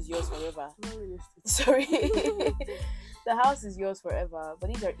 the house is yours forever. Not real estate. Sorry. The house is yours forever.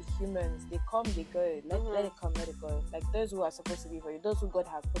 But these are humans. They come, they go. Let it come, let it go. Like those who are supposed to be for you, those who God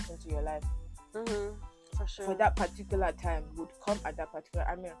has put into your life. For sure. For that particular time would come at that particular.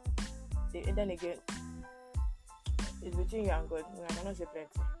 I mean, and then again, it's between you and God. I cannot say plenty.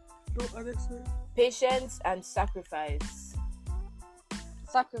 No, honestly. Patience and sacrifice.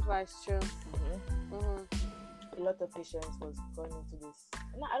 Sacrifice, true. A lot of patience was gone into this.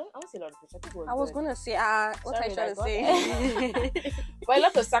 No, I won't say a lot of patience. I think it was I was good. gonna say, what Sorry, are you trying to like, say? But a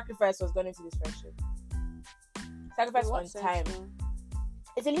lot of sacrifice was gone into this friendship. Sacrifice on time.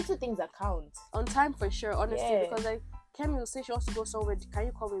 It's the little things that count. On time for sure, honestly, Yeah. because like Kemi will say she wants to go somewhere. Can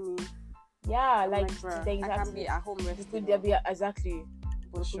you come with me? Yeah, I'm like bruh, the I can be at home resting. could there be exactly.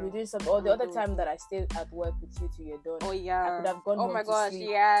 For We sure. could be doing something. Or the other time that I stayed at work with you till you're done. Oh yeah. I could have gone oh home my to gosh, sleep.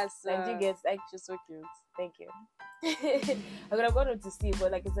 yes. Like you get like she's so cute. thank you. I could have gone home to sleep,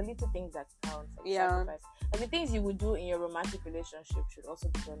 but like it's the little things that count. Like sacrifice. Like the things you would do in your romantic relationship should also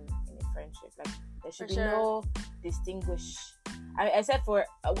be done in a friendship. Like there should be no distinguish. I said for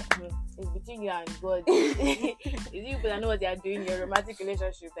it's between you and God. It's you but I know what they are doing in your romantic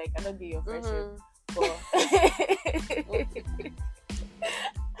relationship. Like cannot be your friendship. But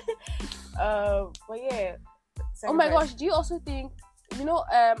yeah. Oh my gosh, do you also think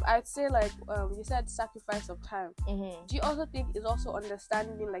I'd say like you said sacrifice of time. Do you also think it's also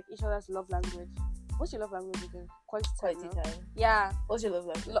understanding like each other's love language? What's your love language again? Quality time. Yeah. What's your love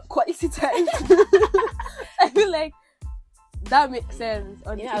language? Quality time. I feel like that makes sense.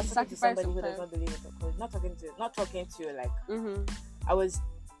 I was talking to somebody who does not believe it. Not talking to you like I was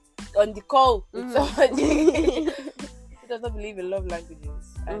on the call with somebody who does not believe in love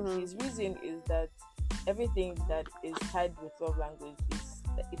languages, and his reason is that everything that is tied with love language is,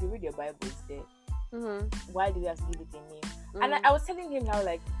 if you read your Bible, it's there. Why do we have to give it a name? And I was telling him how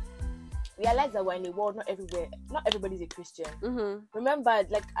like realize that we're in a world not everybody's a Christian. Remember,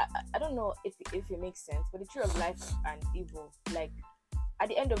 like I don't know if it makes sense, but the tree of life and evil, like at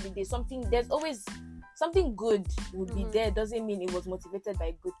the end of the day, there's always something good would be there. Doesn't mean it was motivated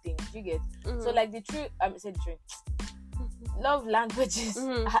by good things. You get so like the true love languages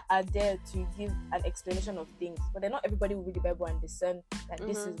are there to give an explanation of things, but then not everybody will read the Bible and discern that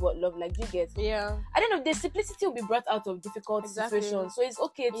this is what love like. You get I don't know, the simplicity will be brought out of difficult situations, so it's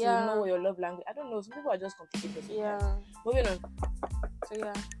okay to know your love language. I don't know, some people are just complicated sometimes. Moving on.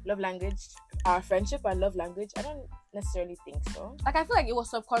 So love language, our friendship and love language, I don't necessarily think so. Like I feel like it was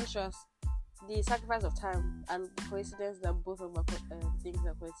subconscious, the sacrifice of time and the coincidence that both of our things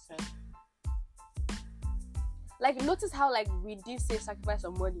are coincident. Like notice how like we did say sacrifice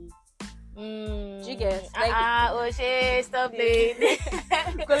of money. Do you get like stop playing.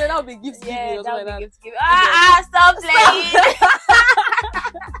 Because then that'll be gifts giving or something like that. Stop playing.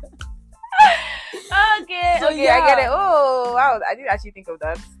 Okay, I get it. Oh wow, I didn't actually think of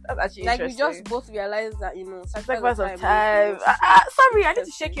that. That's actually like interesting. we just both realized that sacrifice of time. Sorry, I need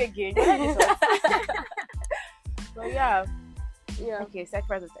to shake you again. But yeah. Okay,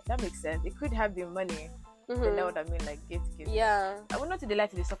 sacrifice of time. That makes sense. It could have been money. You know what I mean, like gift. Yeah. I would not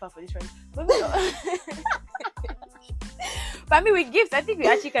delight to suffer for this one. But I mean, with gifts, I think we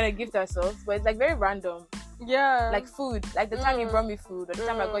actually kind of gift ourselves, but it's like very random. Yeah. Like food, like the time you brought me food, or the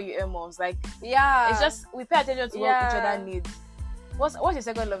time I got you earmuffs. Like it's just we pay attention to what each other needs. What's your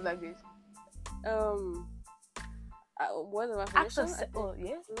second love language? What's my Acts of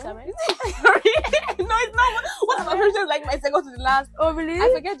yeah. Sorry. No, it's not. What's my version? Like my second to the last. Oh really?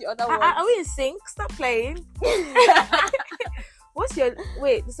 I forget the other one. Are we in sync? Stop playing. What's your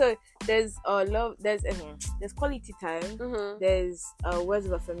so there's love, there's quality time, there's words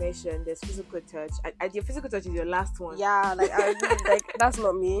of affirmation, there's physical touch. Your physical touch is your last one. Yeah, like I really, like that's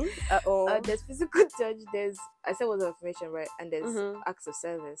not me at all. There's physical touch, there's I said words of affirmation, right? And there's acts of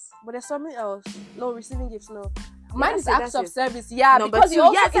service. But there's something else. No, receiving gifts, no. Mine is acts of service, Number because two,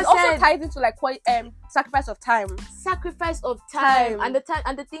 it also ties into like sacrifice of time. Sacrifice of time and the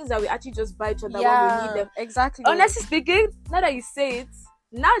things that we actually just buy each other when we need them. Exactly. Honestly speaking, now that you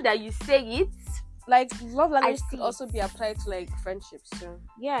say it, like love language could also be applied to like friendships too.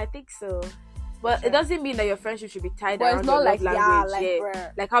 Yeah, I think so. But it doesn't mean that your friendship should be tied around it's not your like love language.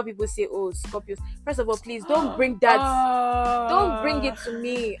 Like how people say, oh, Scorpios. First of all, please don't bring that. Don't bring it to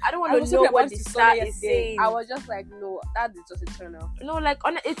me. I don't want to know what the star is saying. I was just like, no, that is just a turn off. No, like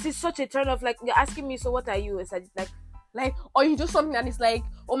it is such a turn off. Like you're asking me, so what are you? It's like or you do something and it's like,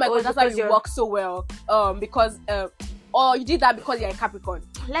 oh my god, that's why you work so well. Because or you did that because you're a Capricorn.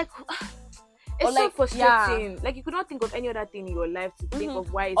 Like It's like, so frustrating. Like you could not think of any other thing in your life to think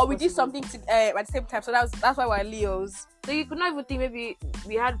of why. Or we did something at the same time, so that's why we're Leos. So you could not even think maybe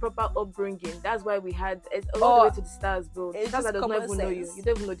we had proper upbringing. That's why we had all the way to the stars, bro. The stars that does not even know you. You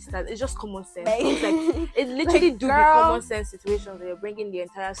don't even know the stars. It's just common sense. It's like it literally like, do the common sense situations that you're bringing the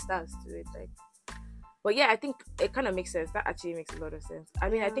entire stars to it. Like, but yeah, I think it kind of makes sense. That actually makes a lot of sense. I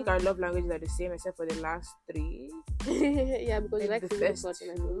mean, I think our love languages are the same except for the last 3. Yeah, because you like the first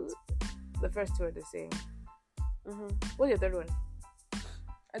two. The first 2 are the same. What's your third one?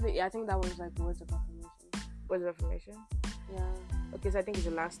 I think that was like words of affirmation. Words of affirmation? Yeah. Okay, so I think it's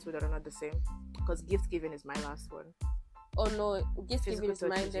the last 2 that are not the same. Because gift giving is my last one. Oh no, gift giving is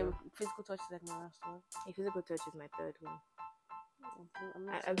mine. Then physical touch is like my last one. Physical touch is my third one.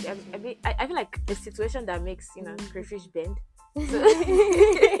 I feel like a situation that makes crayfish bend.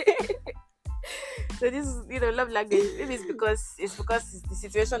 So this is love language. Maybe it's because it's the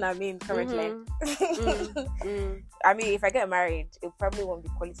situation I'm in currently. I mean, if I get married, it probably won't be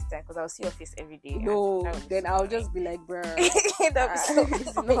quality time because I'll see your face every day. No, then I'll just be like, bruh,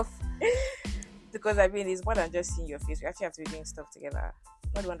 it's enough. Because I mean, it's more than just seeing your face. We actually have to be doing stuff together.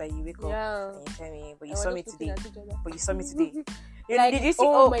 Not the one that you wake up and you tell me, but you saw me today. But you saw me today. Like, did you see?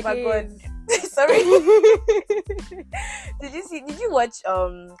 Oh my days. God! Sorry. Did you watch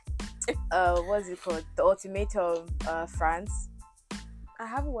what's it called? The Ultimatum France. I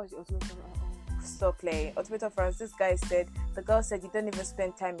haven't watched the Ultimatum at all. Stop playing. Ultimatum France. This guy said the girl said you don't even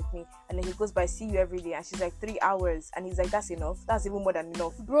spend time with me, and then he goes by see you every day, and she's like 3 hours, and he's like that's enough. That's even more than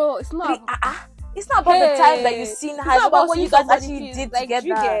enough. Bro, it's not. It's not about the time that you've seen her. It's about what you guys actually did like, together.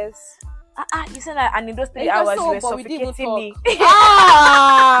 You guess. You said that, and in those 3 hours you were suffocating me.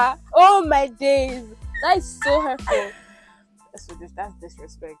 Oh my days, that is so hurtful. So that's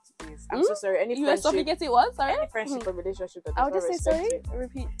disrespect, please. I'm so sorry. Any you friendship, were suffocating what? Sorry, any friendship or relationship that I'll does just not say respect sorry.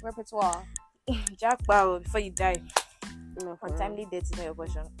 Repeat repertoire. Jack Bow before you die. No, untimely death is not your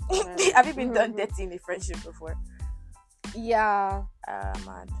question. Have you been done dirty in a friendship before? Yeah.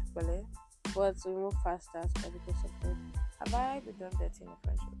 Mad. Well, but we move faster because of that. Have I been done dirty in a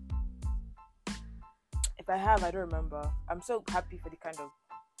friendship? If I have, I don't remember. I'm so happy for the kind of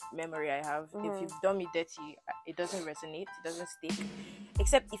memory I have. If you've done me dirty, it doesn't resonate. It doesn't stick.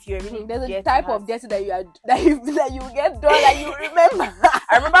 Except if you're really there's a type of dirty that you get done that you remember.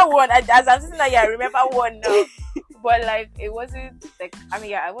 I remember one. As I'm saying that, I remember one now. But like, it wasn't like. I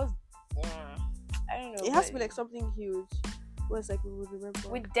mean, I was. I don't know. It has to be like something huge. Was like we would remember.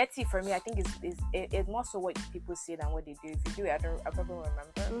 With dirty for me, I think it's more so what people say than what they do. If you do it, I probably won't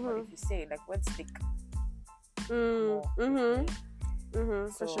remember. But if you say it, like what stick. For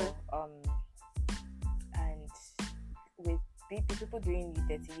So, sure. And with people doing you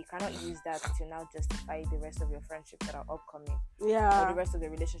dirty, you cannot use that to now justify the rest of your friendships that are upcoming. Yeah. Or the rest of the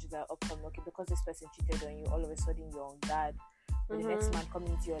relationships that are upcoming. Okay, because this person cheated on you, all of a sudden you're on guard. The next man coming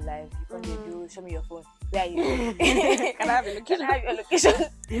into your life, you come here, do show me your phone. Where are you? Can I have your location? Can I have your location?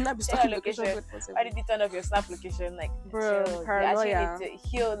 You'll not be Share stuck your in location. Why did you turn off your Snap location? Like, bro, chill. You paranoia. actually need to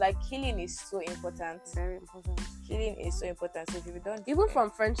heal. Like, healing is so important. Very important. Healing is so important. So if you don't, even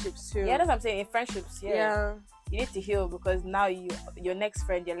from friendships too. Yeah, that's what I'm saying. In friendships, yeah. You need to heal because now your next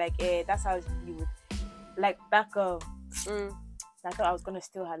friend, you're like, that's how you would. Like that girl. I thought I was gonna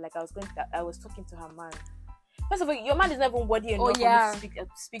steal her. Like I was talking to her man. First of all, your man is not even worthy enough for me to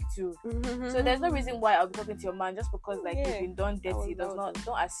speak to. So there's no reason why I'll be talking to your man just because you've been done dirty. Don't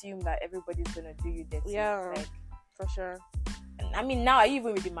assume that everybody's gonna do you dirty. Yeah, like for sure. I mean, now are you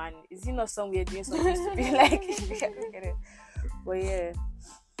even with the man? Is he not somewhere doing something to be like? I don't get it. But yeah.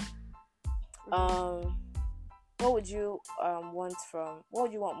 What would you want from? What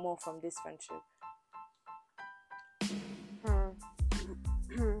would you want more from this friendship?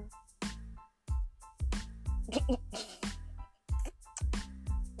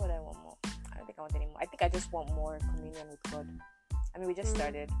 What do I want more? I don't think I want any more. I think I just want more communion with God. I mean, we just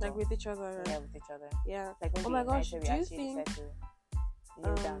started like with each other. Right? Yeah, with each other. Yeah. Like when oh my gosh, do you think? To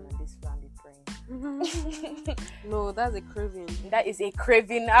kneel down on this floor and be praying. No, that's a craving. That is a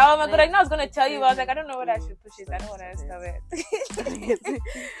craving. Oh my god! I know I was gonna tell you. I was like, I don't know whether I should push it. I don't want to stop it.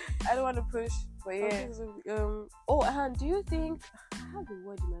 I don't want to push. But yeah. And do you think? I have a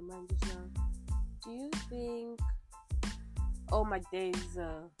word in my mind just now. Do you think? Oh my days!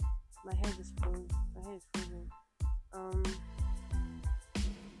 My head is frozen. My head is frozen.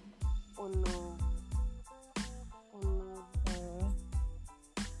 Oh no.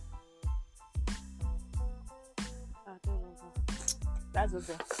 That's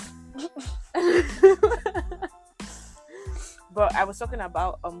okay. But I was talking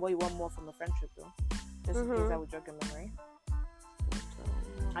about what you want more from a friendship though. Just in case I would jog your memory.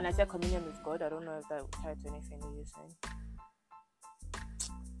 And I said communion with God. I don't know if that would tie to anything that you're saying.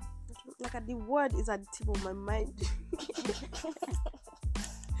 Like the word is at the tip of my mind.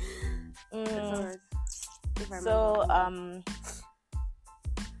 It's alright. So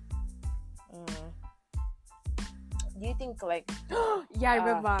do you think like yeah, I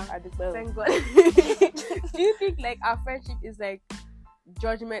remember. Thank God. Do you think like our friendship is like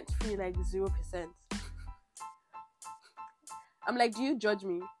judgment free, like 0%? I'm like, do you judge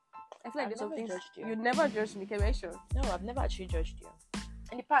me? I feel like there's some things you never judged me. Can I sure? No, I've never actually judged you.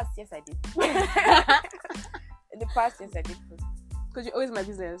 In the past, yes, I did. In the past, yes, I did. Because you're always my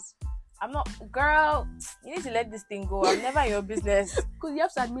business. I'm not, girl. You need to let this thing go. I'm never in your business. Because you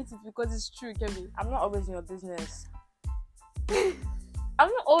have to admit it because it's true, Kevin. I'm not always in your business. I'm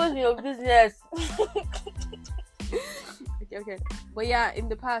not always in your business. Okay. But yeah, in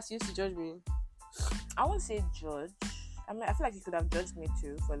the past, you used to judge me. I won't say judge. I mean, I feel like you could have judged me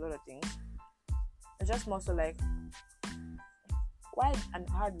too for a lot of things. It's just more so like, why and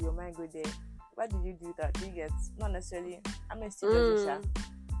how did your mind go there? Why did you do that? Do you get? Not necessarily. I mean, still judging.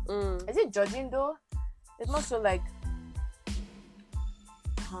 Is it judging though? It's more so like,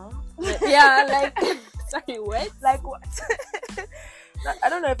 huh? Yeah, like, sorry, what? Like what? I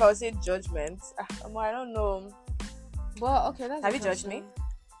don't know if I would say judgment. I don't know. Well, okay, that's. Have you judged me?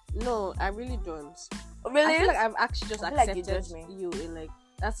 No, I really don't. Really? I feel like I've actually just accepted like you judge me. You in like.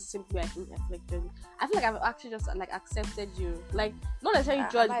 That's the simple way I think I feel like judging. I feel like I've actually just like accepted you, like not necessarily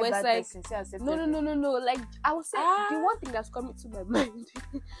judge, but it's like no. Like I would say the one thing that's coming to my mind,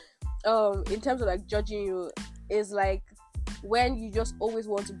 in terms of like judging you, is like when you just always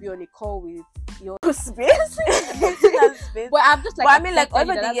want to be on a call with your space. But I'm just like. But I mean, like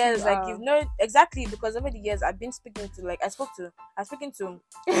over the years, like you've known exactly because over the years I've been speaking to like I've spoken to. I've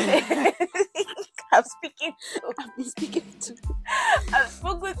been speaking to. I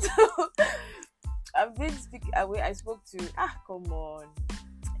spoke to. Come on.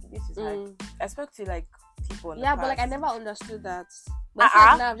 This is like I spoke to like people. Yeah, but like I never understood that. But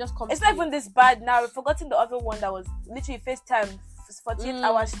like now I've just come. It's not even this bad now. I've forgotten the other one that was literally FaceTime 48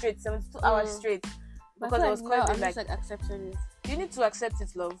 hours straight, 72 hours straight. Because I was calling like accepting it. You need to accept it,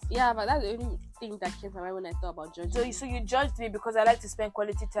 love. Yeah, but that's the only thing that came to my mind when I thought about judging. So you judged me because I like to spend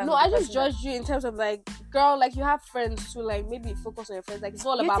quality time. No, I just judged you in terms of like, girl, like you have friends to like maybe focus on your friends. Like it's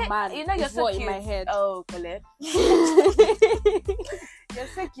all about man. You know, you're so cute. In my head. Oh, Colette. You're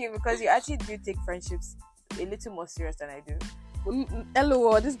so cute because you actually do take friendships a little more serious than I do.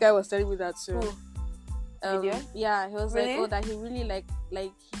 LOL, this guy was telling me that too. Yeah, he was really? like, oh, that he really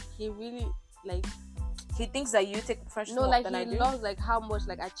he really like. He thinks that you take friendship more like than I do. He loves like how much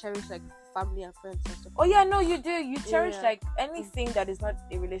like I cherish like family and friends and stuff. Oh yeah, no, you do. You cherish like anything that is not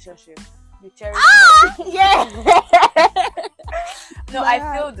a relationship. You cherish. Yeah. No, I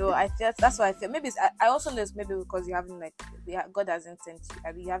feel though. I feel that's why I feel. Maybe I also know it's maybe because you haven't like God hasn't sent you.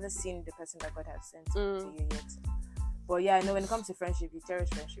 I mean, you haven't seen the person that God has sent to you yet. But yeah, I know when it comes to friendship, you cherish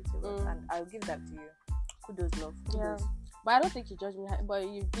friendship a lot, and I'll give that to you. Kudos, love. Kudos. Yeah. But I don't think you judged me. But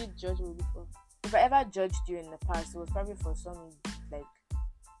you did judge me before. If I ever judged you in the past, it was probably for some like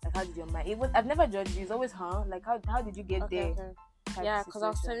how did your mind? I've never judged you. It's always like how did you get there? Okay. Yeah, because I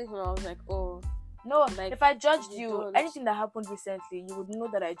was telling him, I was like, oh no. Like, if I judged you, anything that happened recently, you would know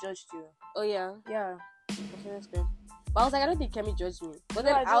that I judged you. Oh yeah. Yeah. Okay, that's good. But I was like, I don't think Kemi judged me. But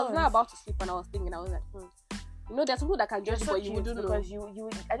then I was not about to sleep and I was thinking, I was like, you know, there's people that can judge you, but you wouldn't know. Because you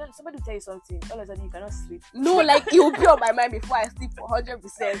somebody will tell you something, all of a sudden you cannot sleep. No, like it will be on my mind before I sleep for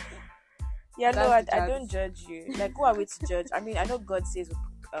 100%. Yeah, no, I don't judge you. Like, who are we to judge? I mean, I know God says the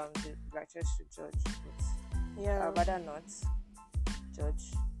righteous should judge, but I'd rather not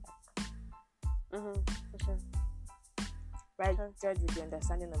judge. For sure. Right, judge with the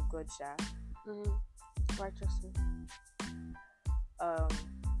understanding of God, Sha. Righteously. That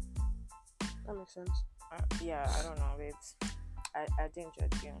makes sense. Yeah, I don't know, babes. I didn't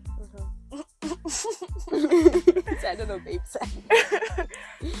judge you. I don't know, babes.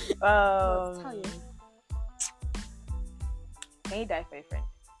 Can you die for a friend?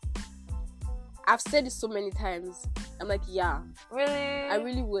 I've said it so many times. I'm like, yeah. Really? I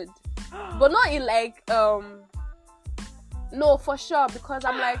really would. But not in like, no, for sure. Because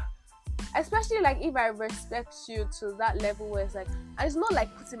I'm like, especially like if I respect you to that level where it's like, and it's not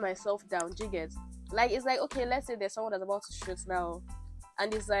like putting myself down, do you get? Like, it's like, okay, let's say there's someone that's about to shoot now.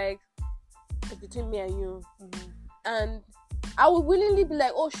 And it's like, it's between me and you. And I would willingly be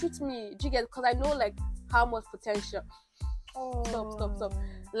like, oh, shoot me, do you get? Because I know like how much potential. Stop.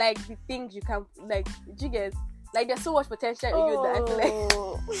 Like the things you can, like, do you get? Like there's so much potential in you that I feel like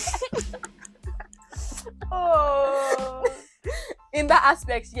in that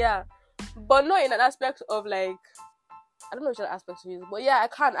aspect, yeah, but not in an aspect of like, I don't know which other aspects to use, but yeah, I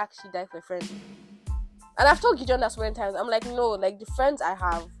can't actually die for a friend. And I've told Gideon that so many times. I'm like, no, like the friends I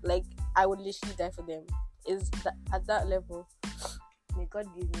have, like I would literally die for them. Is that at that level? May God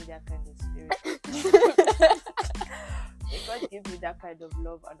give me that kind of spirit. May God give me that kind of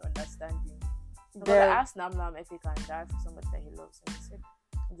love and understanding. Because I asked Nam if he can die for somebody that he loves, and he said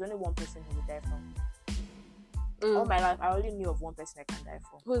there's only one person he will die for. All my life, I only knew of one person I can die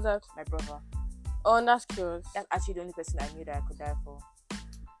for. Who's that? My brother. Oh, and that's cute. That's actually the only person I knew that I could die for.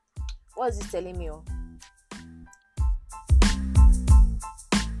 What is this telling me?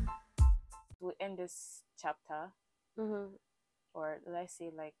 We'll end this chapter, or let's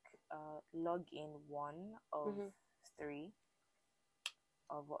say like log in 1 of 3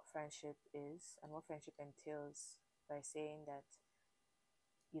 of what friendship is and what friendship entails by saying that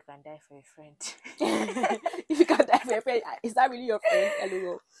you can die for a friend. If you can die for a friend, is that really your friend?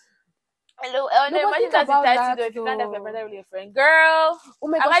 Hello. No, imagine that's the title though. If you can't die for a friend, that's really a friend. Girl! Oh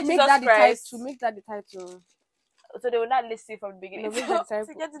my gosh, make that the title. So they will not listen from the beginning. To get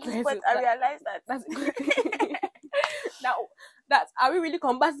to this point, I realized that. That's now, are we really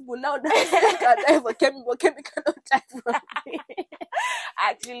compatible now? That Kemi cannot die for me.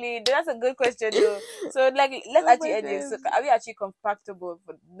 Actually, that's a good question though. So like, let's actually end this. So, are we actually compatible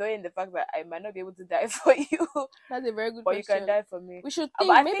for knowing the fact that I might not be able to die for you? That's a very good question. But you can die for me. We should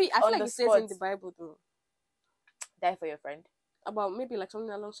think. I feel like it says in the Bible though. Die for your friend. About maybe like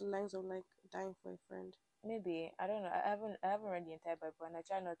something along the lines of like dying for a friend. Maybe, I don't know. I haven't read the entire Bible, and I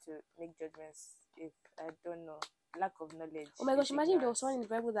try not to make judgments if I don't know. Lack of knowledge. Oh my gosh! Imagine there was someone in the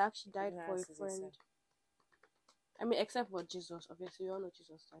Bible that actually died for a friend. I mean, except for Jesus. Obviously, we all know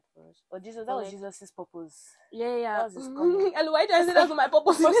Jesus died for us. Oh, Jesus! That was Jesus' purpose. Yeah. That was his calling. And why did I say that's not my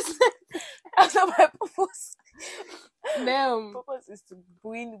purpose? That's not my purpose. Damn. Purpose is to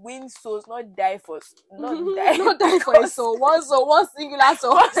win souls, not die for. Not die for a soul. One singular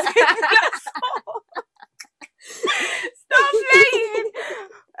soul. Stop playing.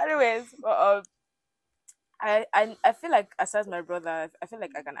 Anyways, I feel like aside my brother, I feel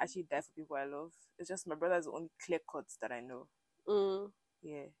like I can actually die for people I love. It's just my brother is the only clear cut that I know.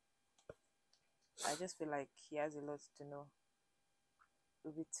 Yeah. I just feel like he has a lot to know. It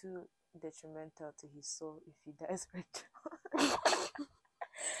would be too detrimental to his soul if he dies right now.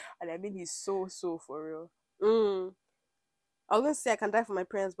 And I mean he's so for real. I was gonna say I can die for my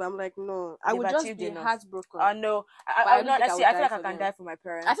parents, but I'm like, no. I would just be heartbroken. No, I not. Actually, I feel like I can die for my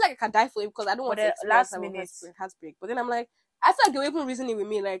parents. I feel like I can die for him because I don't want to experience last minute heartbreak. But then I'm like, I feel like they're even reasoning with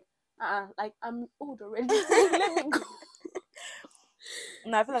me, like I'm old already. Let me go.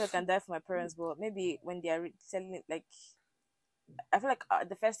 No, I feel like I can die for my parents, but maybe when they are telling it, like, I feel like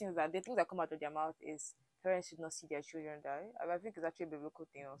the first thing is that the things that come out of their mouth is parents should not see their children die. I think it's actually a biblical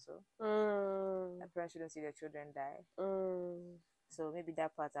thing also. That parents shouldn't see their children die. So maybe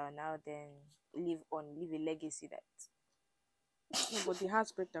that part I'll now then leave a legacy that. But the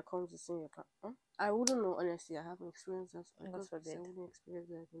heartbreak that comes with seeing your partner, I wouldn't know honestly. I haven't experienced that. I wouldn't experience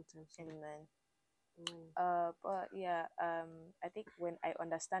that anytime soon. Amen. But yeah, I think when I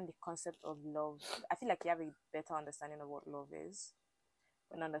understand the concept of love, I feel like you have a better understanding of what love is.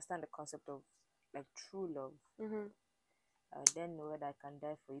 When I understand the concept of like true love, I then know whether I can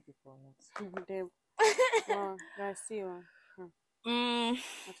die for you people or not. Wow, I see one.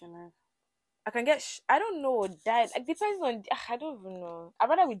 That's a life. I can get. I don't know. Die. Like depends on. I don't even know. I'd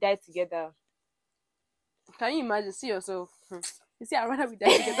rather we die together. Can you imagine? See yourself. You see, I'd rather we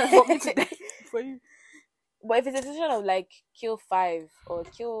die together for me to die for you. But if it's a decision of like kill 5 or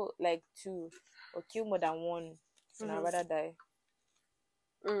kill like 2 or kill more than 1, then I'd rather die.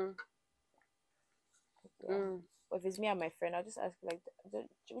 Yeah. But if it's me and my friend, I'll just ask like,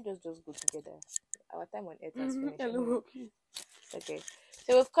 should we just go together? Our time on earth has finished. Okay,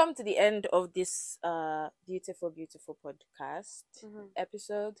 so we've come to the end of this beautiful podcast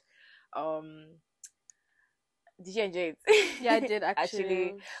episode. Did you enjoy it? Yeah, I did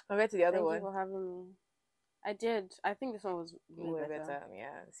actually. Compared to the other one. Thank you for having me. I did. I think this one was way better.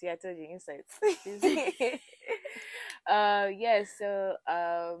 Yeah. See, I told you insights. So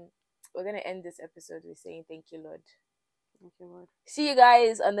we're gonna end this episode with saying thank you, Lord. Thank you, Lord. See you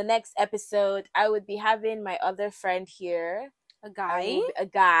guys on the next episode. I would be having my other friend here. A guy.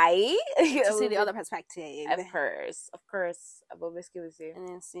 To see the other perspective. Of course. About basically with you. And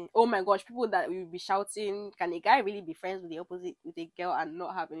then see. Oh my gosh, people that will be shouting, can a guy really be friends with the opposite, with a girl and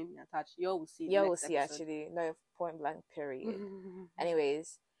not have anything attached? You will see. You will see episode. Actually. No, point blank period.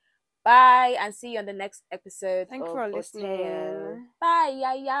 Anyways. Bye and see you on the next episode. Thanks for listening. Bye.